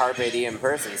said, I'm a carpe diem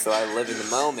person, so I live in the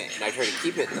moment, and I try to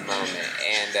keep it in the moment.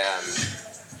 And,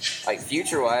 like,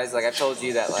 future-wise, like, I've told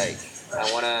you that, like, I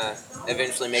want to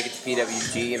eventually make it to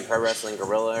PWG and Pro Wrestling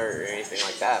Guerrilla or anything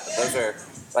like that. But those are,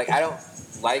 like, I don't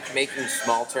like making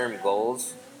small-term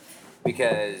goals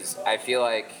because I feel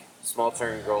like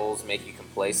small-term goals make you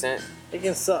complacent. It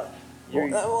can suck.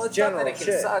 Well, it's not that it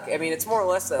can suck. I mean, it's more or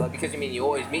less that, like, because, I mean, you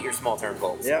always meet your small-term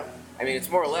goals. Yeah. I mean, it's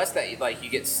more or less that, you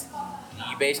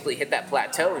basically hit that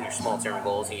plateau in your small-term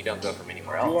goals and you don't go from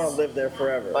anywhere else. You want to live there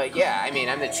forever. Like, yeah, I mean,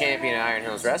 I'm the champion of Iron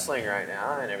Hills Wrestling right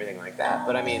now and everything like that.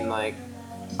 But, I mean, like,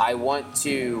 I want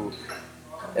to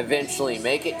eventually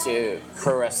make it to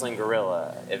Pro Wrestling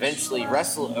Guerrilla, eventually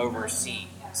wrestle overseas.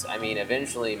 I mean,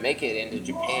 eventually make it into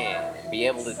Japan and be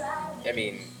able to,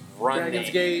 run the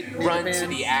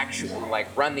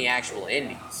actual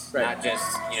indies, right. not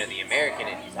just the American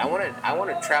indies. I want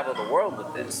to travel the world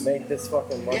with this. Make this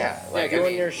fucking money. Yeah, like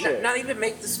doing your shit. Not even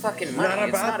make this fucking money.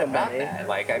 It's not about that.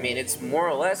 Like, I mean, it's more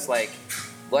or less like,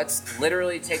 let's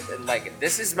literally take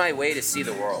this is my way to see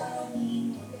the world.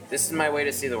 This is my way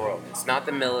to see the world. It's not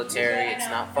the military. It's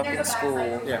not fucking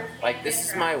school. Yeah. Like, this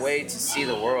is my way to see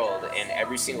the world and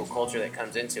every single culture that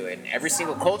comes into it. And every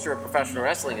single culture of professional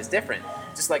wrestling is different,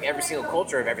 just like every single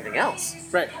culture of everything else.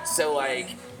 Right. So,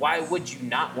 like, why would you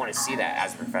not want to see that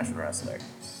as a professional wrestler?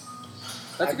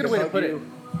 That's a good way to put it.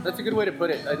 That's a good way to put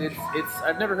it.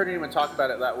 I've never heard anyone talk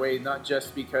about it that way, not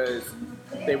just because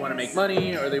they want to make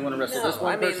money or they want to wrestle this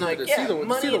one person, but to see the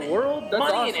world. That's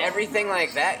money awesome. and everything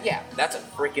like that. Yeah, that's a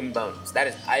freaking bonus. That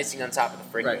is icing on top of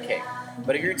the freaking cake.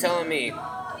 But if you're telling me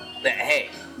that, hey,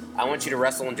 I want you to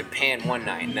wrestle in Japan one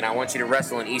night, and then I want you to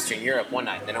wrestle in Eastern Europe one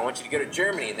night, and then I want you to go to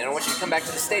Germany, and then I want you to come back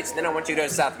to the States, and then I want you to go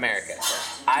to South America,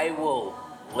 I will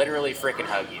literally freaking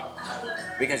hug you.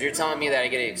 Because you're telling me that I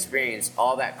get to experience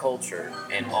all that culture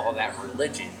and all that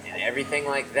religion and everything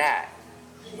like that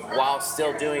while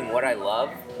still doing what I love,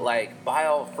 like, by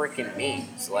all freaking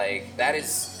means. Like, that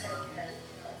is...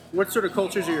 What sort of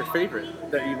cultures are your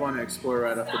favorite that you want to explore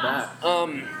right off the bat?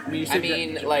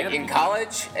 Like, in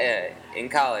college,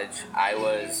 I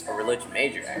was a religion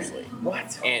major, actually.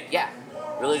 What? And, yeah,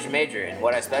 religion major, and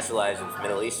what I specialized in was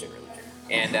Middle Eastern religion.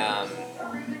 And,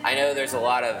 I know there's a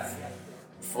lot of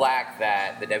flack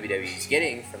that the WWE is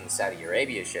getting from the Saudi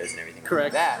Arabia shows and everything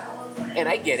like that. And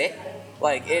I get it.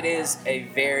 Like, it is a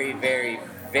very, very,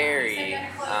 very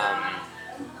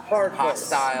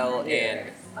hostile and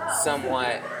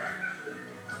somewhat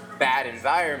bad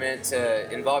environment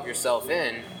to involve yourself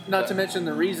in. Not to mention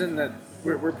the reason that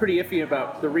we're pretty iffy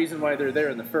about the reason why they're there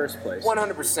in the first place.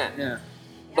 100%. Yeah.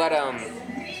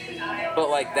 But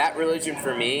like that religion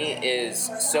for me is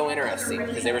so interesting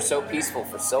because they were so peaceful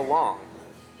for so long,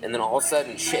 and then all of a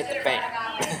sudden shit hit the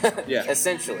fan. Yeah.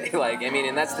 Essentially, like I mean,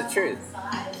 and that's the truth.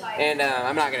 And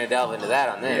I'm not going to delve into that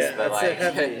on this, but that's like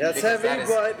heavy. That's because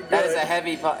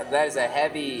heavy, but that is good. a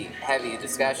heavy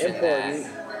discussion Important.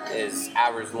 that is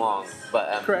hours long.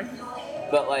 But Correct.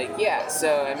 But like, yeah,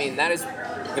 so I mean, that is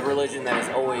the religion that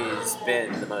has always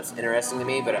been the most interesting to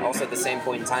me. But also at the same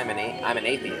point in time, I'm an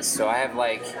atheist, so I have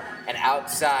like an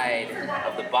outside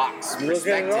of the box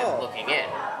perspective looking in.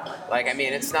 Like, I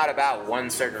mean, it's not about one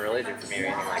certain religion for me or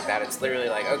anything like that. It's literally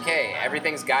like, okay,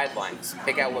 everything's guidelines.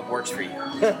 Pick out what works for you.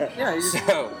 Yeah, you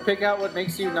just pick out what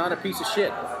makes you not a piece of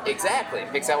shit. Exactly.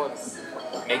 Picks out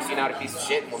what makes you not a piece of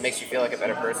shit and what makes you feel like a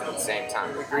better person at the same time.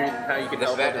 Agreed. How you can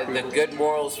help other people. The good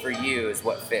morals for you is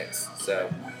what fits.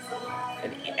 So,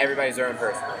 and everybody's their own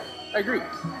person. I agree.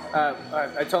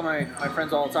 I tell my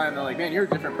friends all the time, they're like, man, you're a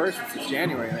different person since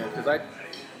January, man. Because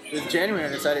it was January I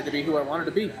decided to be who I wanted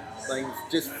to be. Like,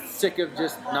 just sick of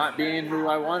just not being who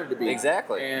I wanted to be.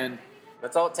 Exactly. And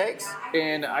that's all it takes.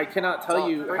 And I cannot tell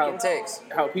you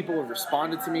how people have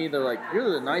responded to me. They're like,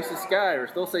 "You're the nicest guy," or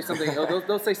they'll say something.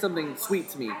 they'll say something sweet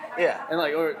to me. Yeah. And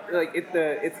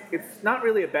it's not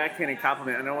really a backhanded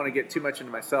compliment. I don't want to get too much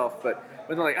into myself, but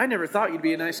when they're like, "I never thought you'd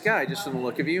be a nice guy just from the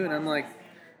look of you," and I'm like,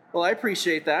 well, I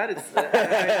appreciate that. It's,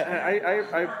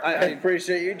 I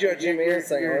appreciate you judging me.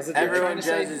 Everyone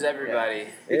judges everybody.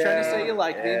 You're trying to say you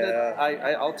like me. That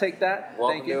I'll take that.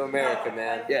 Welcome Thank you. to America,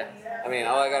 man. Yeah. I mean,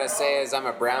 all I gotta say is I'm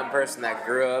a brown person that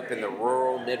grew up in the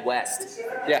rural Midwest.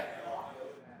 Yeah.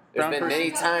 There's been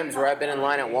many times where I've been in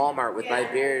line at Walmart with my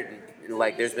beard, and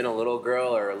like there's been a little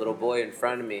girl or a little boy in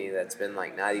front of me that's been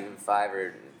like not even 5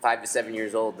 to 7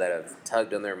 years old that have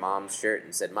tugged on their mom's shirt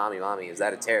and said, "Mommy, is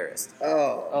that a terrorist?"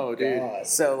 Oh, dude. God.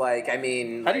 So like, I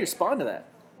mean, how do you respond to that?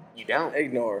 You don't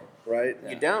ignore, right?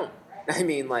 You don't. I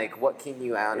mean, like, what can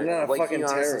you You're not what can you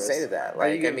honestly terrorist. say to that? Are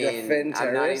you Like, I gonna mean, defend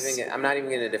I'm terrorists? not even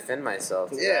going to defend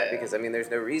myself to that because I mean, there's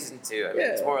no reason to. I mean,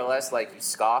 it's more or less like you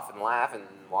scoff and laugh and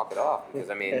walk it off because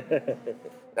I mean,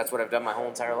 that's what I've done my whole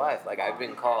entire life. Like, I've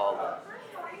been called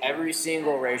every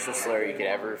single racial slur you could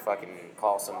ever fucking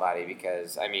call somebody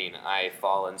because, I mean, I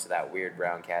fall into that weird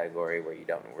brown category where you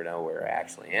don't know where I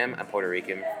actually am. I'm Puerto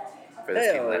Rican, for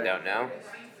those people that don't know.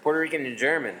 Puerto Rican and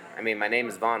German. I mean, my name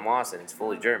is Von Wasson. It's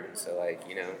fully German. So, like,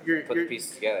 you know, put the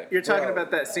pieces together. You're talking about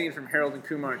that scene from Harold and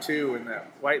Kumar 2 when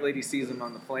that white lady sees him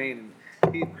on the plane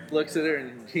and he looks at her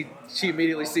and she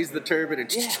immediately sees the turban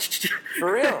and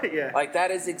for real. Yeah. Like,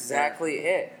 that is exactly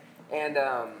it. And,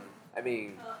 I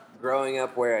mean, growing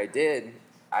up where I did,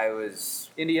 I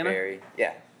was Indiana?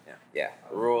 Yeah.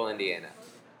 Rural Indiana.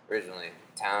 Originally.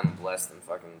 Town of less than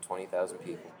fucking 20,000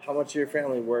 people. How much of your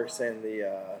family works in the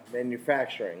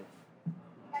manufacturing?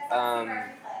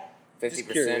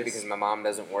 50% because my mom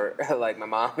doesn't work. Like, my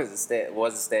mom was a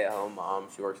stay-at-home mom.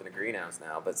 She works in a greenhouse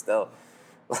now, but still.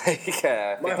 Like,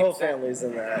 50%. My whole family's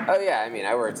in that. Oh, yeah. I mean,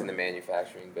 I worked in the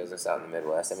manufacturing business out in the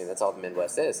Midwest. I mean, that's all the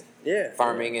Midwest is. Yeah.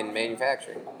 Farming and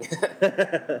manufacturing.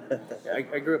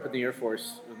 I grew up in the Air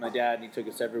Force with my dad, and he took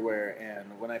us everywhere.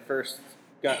 And when I first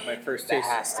got my first taste,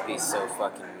 that has to be so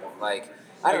fucking like.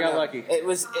 I got lucky. It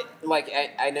was like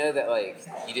I know that like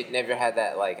you never had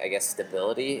that like I guess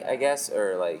stability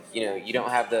or like you don't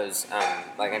have those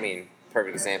like I mean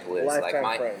perfect example is lifetime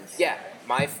like friends.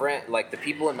 my friend like the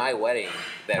people in my wedding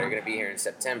that are gonna be here in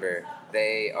September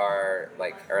they are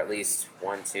at least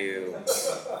 1, 2,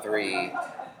 3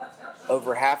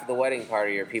 over half of the wedding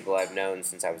party are people I've known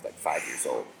since I was like 5 years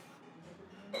old.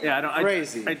 Yeah, I don't.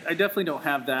 Crazy. I definitely don't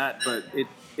have that, but it.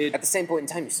 At the same point in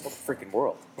time, you saw the freaking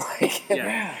world.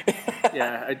 Yeah,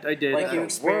 I did. Like you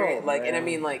experience, world, and I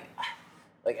mean, like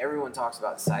everyone talks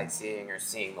about sightseeing or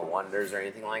seeing the wonders or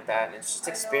anything like that, and it's just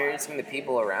experiencing the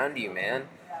people around you, man.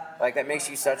 Like that makes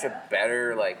you such a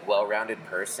better, like, well-rounded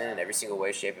person in every single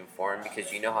way, shape, and form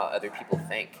because you know how other people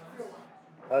think.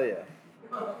 Oh yeah.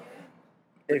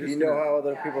 If you know how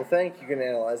other people think, you can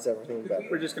analyze everything better.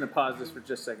 We're just going to pause this for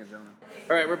just a second, gentlemen.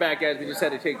 All right, we're back, guys. We just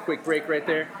had to take a quick break right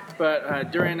there.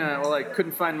 But during, I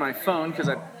couldn't find my phone because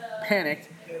I panicked.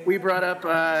 We brought up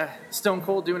Stone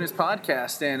Cold doing his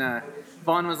podcast, and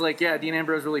Vaughn was like, yeah, Dean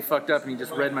Ambrose really fucked up, and he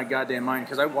just read my goddamn mind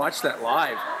because I watched that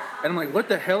live. And I'm like, what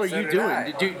the hell are you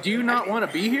doing? Do you not want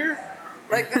to be here?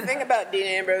 Like, the thing about Dean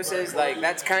Ambrose is, like,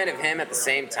 that's kind of him at the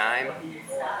same time.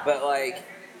 But, like,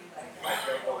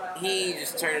 he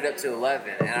just turned it up to 11,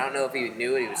 and I don't know if he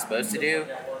knew what he was supposed to do.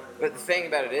 But the thing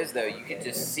about it is, though, you could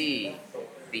just see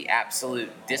the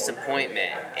absolute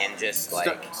disappointment and just,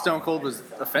 like... Stone Cold was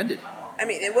offended. I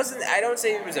mean, it wasn't. I don't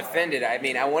say he was offended. I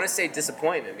mean, I want to say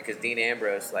disappointment because Dean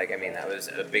Ambrose, like, I mean, that was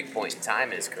a big point in time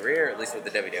in his career, at least with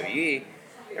the WWE,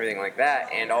 everything like that.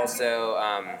 And also,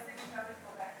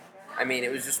 I mean,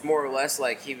 it was just more or less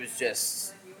like he was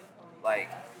just like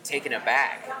taken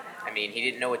aback. I mean, he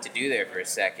didn't know what to do there for a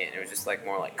second. It was just like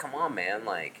more like, come on, man,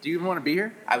 like. Do you even want to be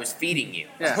here? I was feeding you,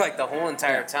 Yeah. like the whole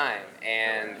entire time,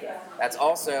 and that's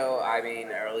also, I mean,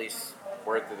 or at least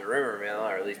word through the rumor mill,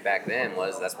 or at least back then,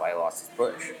 was that's why he lost his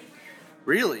push.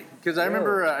 Really? Because I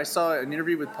remember I saw an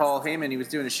interview with Paul Heyman. He was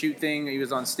doing a shoot thing. He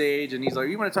was on stage, and he's like,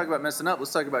 "You want to talk about messing up?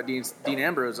 Let's talk about Dean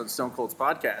Ambrose on Stone Cold's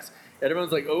podcast." And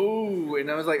everyone's like, "Oh," and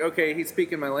I was like, "Okay, he's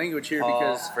speaking my language here Paul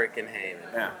because freaking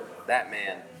Heyman, yeah, that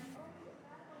man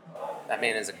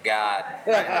is a god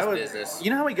in I this was- business.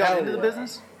 You know how he got Hell into the yeah.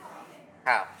 business?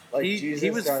 How? Like He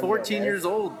Jesus was started 14 that, years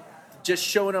old, just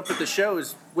showing up at the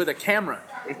shows with a camera,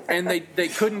 and they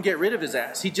couldn't get rid of his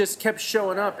ass. He just kept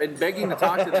showing up and begging to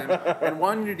talk to them and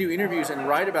wanting to do interviews and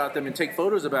write about them and take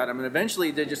photos about them. And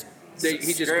eventually, he just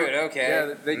Screw it, okay.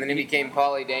 Yeah, And then he became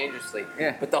Paulie Dangerously.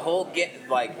 Yeah. But the whole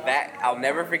like that, I'll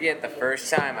never forget the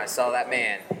first time I saw that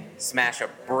man smash a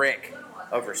brick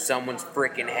over someone's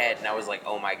freaking head, and I was like,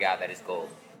 oh my god, that is gold.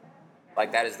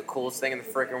 Like, that is the coolest thing in the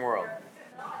freaking world.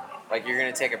 Like, you're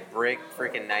gonna take a brick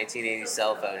freaking 1980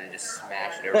 cell phone and just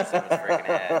smash it over someone's freaking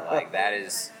head. Like, that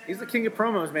is. He's the king of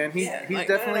promos, man. He's like,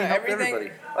 definitely helped everything,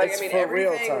 everybody. Like, It's I mean, for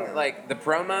real everything, time. like, the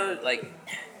promo, like,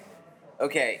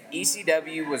 okay,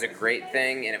 ECW was a great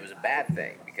thing and it was a bad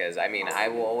thing because, I mean, I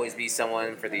will always be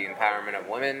someone for the empowerment of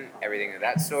women, everything of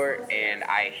that sort, and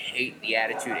I hate the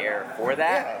Attitude Era for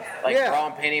that. Yeah. Like, Yeah. bra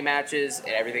and penny matches and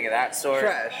everything of that sort.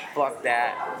 Trash. Fuck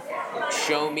that.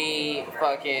 Show me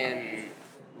fucking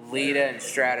Lita and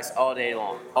Stratus all day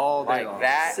long. All day like long.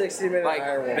 that. 60-minute like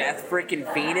Iron Woman. Beth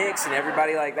freaking Phoenix and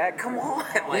everybody like that. Come on.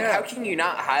 Like, Yeah. how can you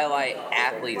not highlight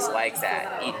athletes like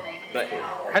that? But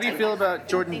How do you feel about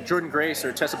Jordan Grace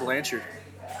or Tessa Blanchard?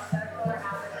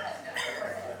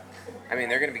 I mean,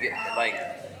 they're gonna be good. Like,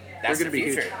 that's They're the gonna be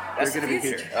future. huge. That's They're the gonna be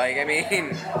future. huge. Like, I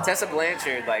mean, Tessa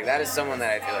Blanchard, like, that is someone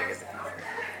that I feel like is the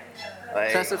future.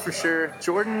 Like, Tessa for sure.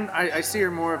 Jordan, I see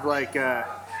her more of like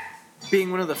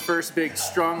being one of the first big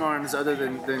strong arms other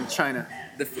than China.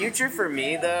 the future for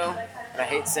me, though, and I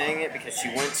hate saying it because she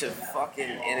went to fucking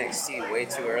NXT way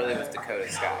too early, was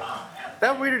Dakota Scott.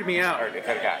 That weirded me out. Or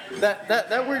Dakota Kai. That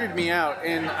weirded me out,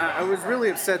 and I was really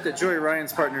upset that Joey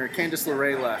Ryan's partner Candice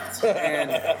LeRae left.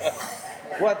 And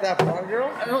What, that blonde girl?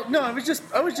 I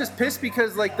was just pissed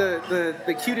because like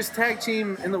the cutest tag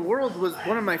team in the world was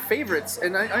one of my favorites,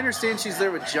 and I understand she's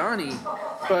there with Johnny,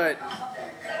 but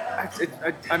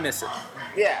I miss it.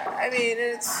 Yeah, I mean,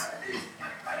 it's.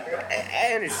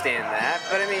 I understand that,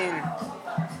 but I mean.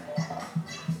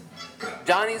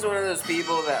 Johnny's one of those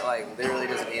people that, like, literally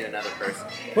doesn't need another person.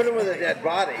 Put him with a dead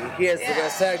body. He has the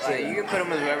best tag like, team. you can put him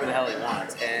with whoever the hell he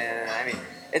wants. And, I mean,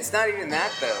 it's not even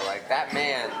that, though. Like, that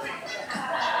man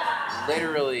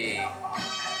literally,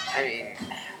 I mean,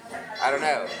 I don't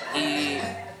know.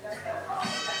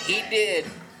 He did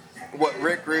what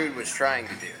Rick Rude was trying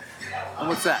to do. And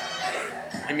what's that?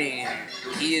 I mean,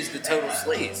 he is the total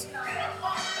sleaze.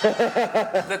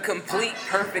 The complete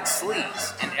perfect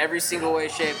sleaze in every single way,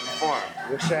 shape, and form.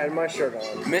 Wish I had my shirt on.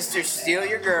 Mr. Steal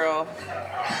Your Girl,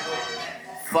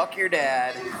 fuck your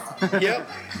dad, Yep.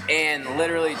 and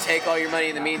literally take all your money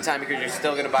in the meantime because you're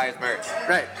still going to buy his merch.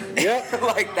 Right. Yep.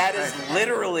 Like, that is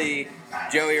literally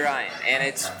Joey Ryan, and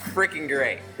it's freaking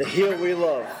great. The heel we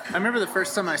love. I remember the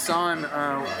first time I saw him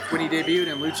when he debuted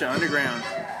in Lucha Underground.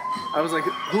 I was like,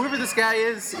 whoever this guy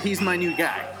is, he's my new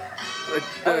guy.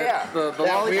 Oh, yeah. The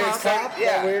That weird lollipop. cop?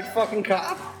 Yeah. That weird fucking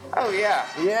cop? Oh, yeah.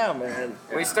 Yeah, man.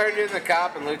 We started doing the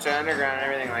cop and Lucha Underground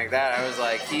and everything like that. I was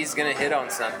like, he's going to hit on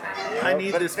something. I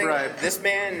need But the this thing- bribe. This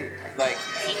man, like,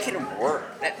 he can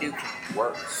work. That dude can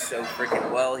work so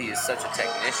freaking well. He is such a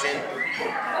technician.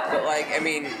 But, like, I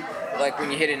mean, like,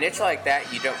 when you hit a niche like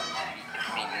that, you don't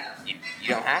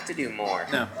have to do more.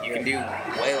 No. You can do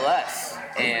way less.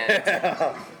 And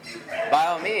by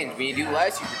all means, when you do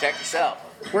less, you protect yourself.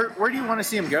 Where do you want to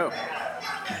see him go?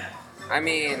 I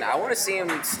mean, I want to see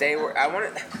him stay where I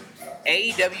want to.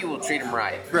 AEW will treat him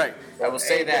right. Right. I will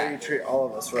say You that. treat all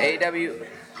of us right.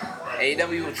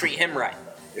 AEW will treat him right.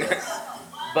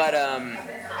 But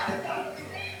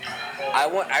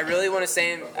I really want to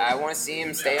say him. I want to see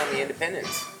him stay on the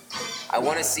independents. I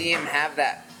want to see him have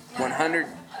that 100%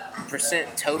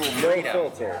 total No freedom,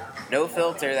 filter. no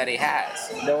filter that he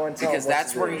has. No one tell him Because what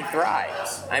that's to where do. he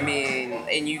thrives. I mean,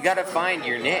 and you got to find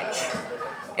your niche.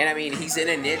 And I mean, he's in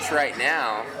a niche right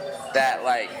now that,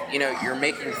 like, you know, you're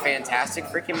making fantastic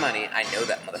freaking money. I know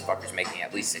that motherfucker's making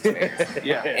at least 6 figures.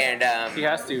 Yeah. And He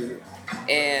has to.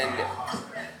 And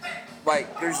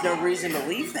like, there's no reason to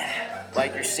leave that.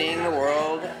 Like, you're seeing the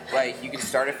world. Like, you can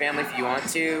start a family if you want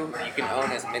to. You can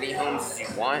own as many homes as you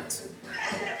want.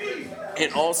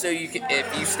 And also, you can,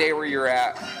 if you stay where you're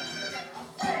at,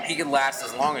 he can last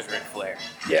as long as Ric Flair.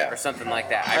 Yeah. Or something like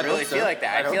that. I really feel like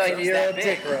that. I feel like he's You're that a big.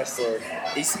 dick wrestler.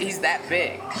 He's that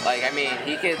big. Like, I mean,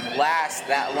 he could last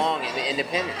that long in the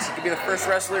independence. He could be the first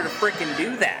wrestler to freaking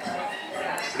do that.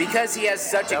 Because he has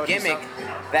such a gimmick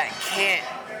that can't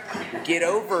get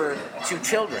over to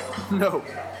children. No.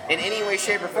 In any way,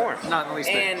 shape, or form. Not in the least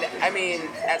bit. And, I mean,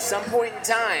 at some point in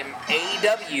time,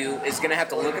 AEW is going to have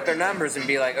to look at their numbers and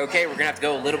be like, okay, we're going to have to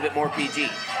go a little bit more PG.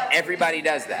 Everybody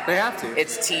does that. They have to.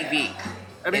 It's TV.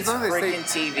 I mean, It's freaking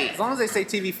TV. As long as they say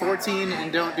TV 14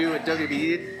 and don't do what WWE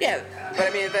did. Yeah, but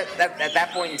I mean, at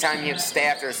that point in time, you have to stay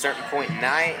after a certain point in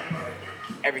night,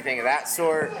 everything of that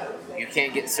sort. You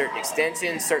can't get certain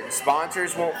extensions, certain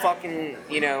sponsors won't fucking,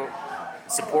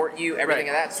 support you, everything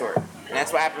of that sort. And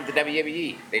that's what happened with the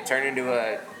WWE. They turned into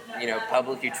a,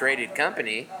 publicly traded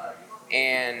company,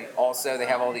 and also they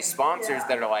have all these sponsors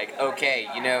that are like, okay,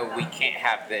 we can't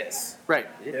have this. Right.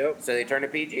 Yep. So they turn to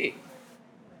PG.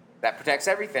 That protects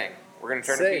everything. We're going to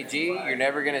turn to PG. You're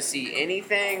never going to see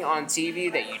anything on TV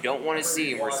that you don't want to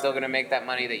see. We're still going to make that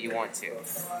money that you want to.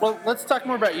 Well, let's talk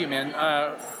more about you, man.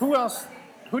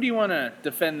 Who do you want to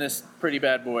defend this pretty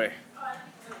bad boy?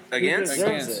 Against?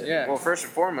 Against it. Yeah. Well, first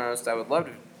and foremost, I would love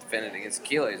to defend it against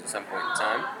Achilles at some point in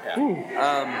time. Yeah.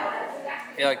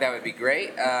 I feel like that would be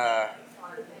great. Talking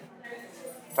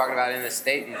about in the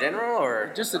state in general,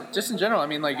 or Just in general. I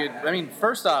mean,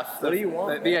 first off, What do you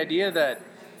want, the man? idea that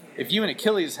if you and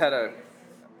Achilles had an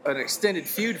extended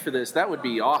feud for this, that would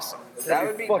be awesome. that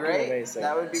would be fucking great. amazing.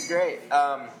 That would be great.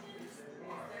 But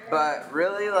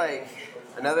really, like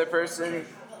another person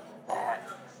that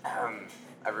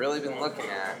I've really been looking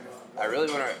at. I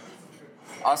really want to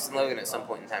Austin Logan at some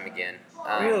point in time again.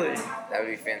 Really? That would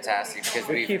be fantastic because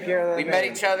We keep hearing that we met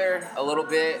name. each other a little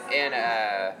bit, and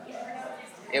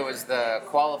it was the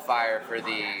qualifier for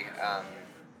the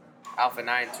Alpha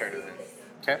 9 tournament.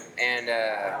 Okay. And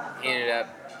he ended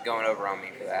up going over on me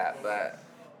for that. But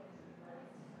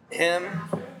him,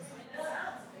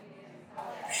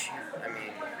 I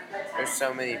mean, there's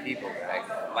so many people.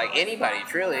 Like anybody,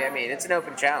 truly. I mean, it's an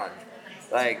open challenge.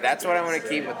 Like, that's what I want to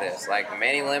keep with this. Like,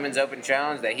 Manny Lemon's open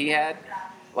challenge that he had,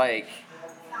 like,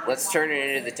 let's turn it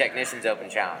into the Technician's open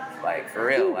challenge. Like, for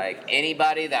real. Like,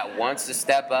 anybody that wants to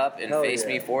step up and Hell face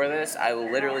yeah. me for this, I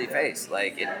will literally face.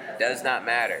 Like, it does not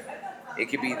matter. It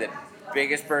could be the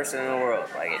biggest person in the world.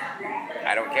 Like,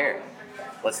 I don't care.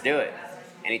 Let's do it.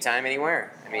 Anytime,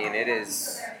 anywhere. I mean,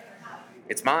 it's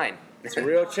mine. It's a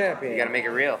real champion. You gotta make it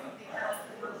real.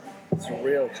 It's a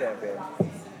real champion.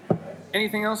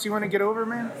 Anything else you want to get over,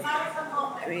 man?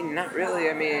 I mean, not really.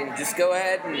 I mean, just go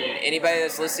ahead and anybody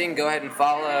that's listening, go ahead and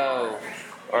follow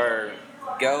or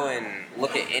go and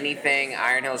look at anything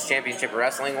Iron Hills Championship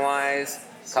Wrestling wise,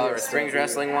 Colorado Springs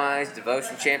Wrestling wise,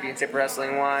 Devotion Championship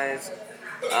Wrestling wise.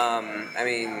 I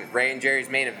mean, Ray and Jerry's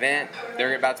main event,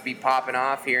 they're about to be popping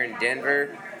off here in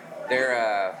Denver.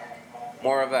 They're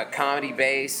more of a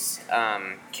comedy-based,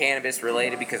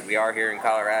 cannabis-related, because we are here in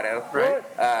Colorado.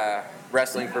 Right.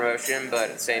 Wrestling promotion, but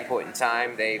at the same point in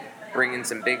time, they bring in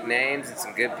some big names and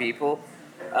some good people.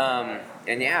 And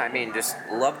yeah, I mean, just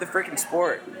love the freaking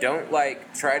sport. Don't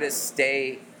try to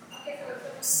stay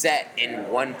set in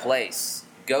one place.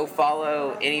 Go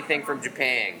follow anything from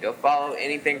Japan. Go follow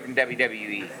anything from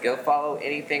WWE. Go follow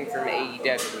anything from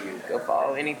AEW. Go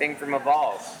follow anything from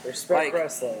Evolve. Respect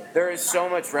wrestling. There is so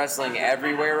much wrestling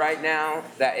everywhere right now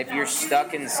that if you're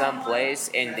stuck in some place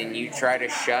and then you try to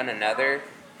shun another,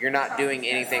 you're not doing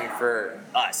anything for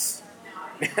us.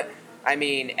 I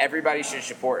mean, everybody should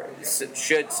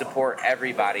support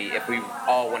everybody if we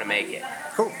all want to make it.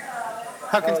 Cool.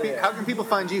 How yeah. can people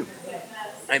find you?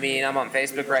 I mean, I'm on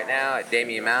Facebook right now at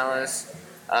Damian Malice.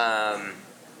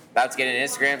 About to get an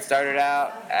Instagram started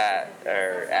out at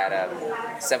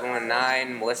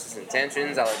 719 Malicious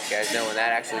Intentions. I'll let you guys know when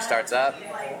that actually starts up.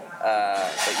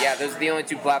 But yeah, those are the only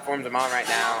two platforms I'm on right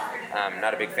now. I'm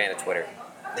not a big fan of Twitter.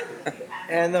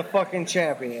 And the fucking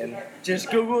champion.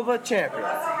 Just Google the champion.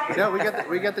 No,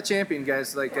 we got the champion,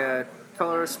 guys.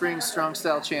 Colorado Springs Strong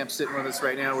Style champ sitting with us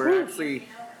right now. We're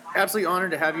absolutely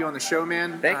honored to have you on the show,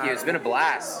 man. Thank you. It's been a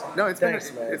blast. No, it's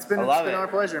Thanks, been man. it's been I love it. our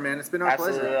pleasure, man. It's been our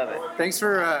Absolutely pleasure. love it. Thanks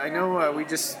for. I know we're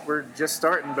just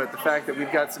starting, but the fact that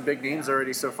we've got some big names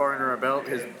already so far under our belt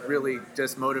has really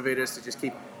just motivated us to just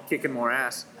keep kicking more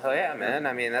ass. Oh yeah, man.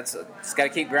 I mean, just got to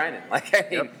keep grinding.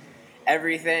 Yep.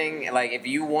 Everything, if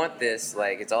you want this,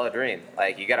 it's all a dream.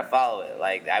 You got to follow it.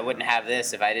 I wouldn't have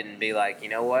this if I didn't be you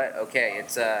know what? Okay,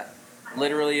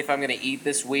 literally if I'm going to eat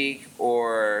this week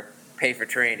or pay for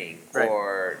training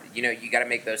or, you got to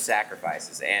make those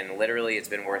sacrifices. And literally it's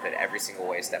been worth it every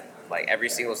single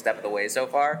step of the way so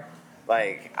far.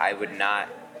 Like, I would not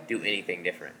do anything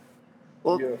different.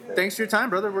 Well, Beautiful. Thanks for your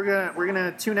time, brother. We're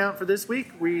gonna tune out for this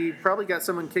week. We probably got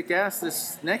someone kick ass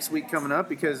this next week coming up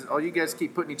because all you guys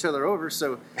keep putting each other over.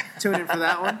 So tune in for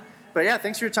that one. But yeah,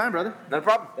 thanks for your time, brother. No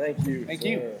problem. Thank you. Thank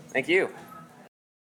you. sir. Thank you.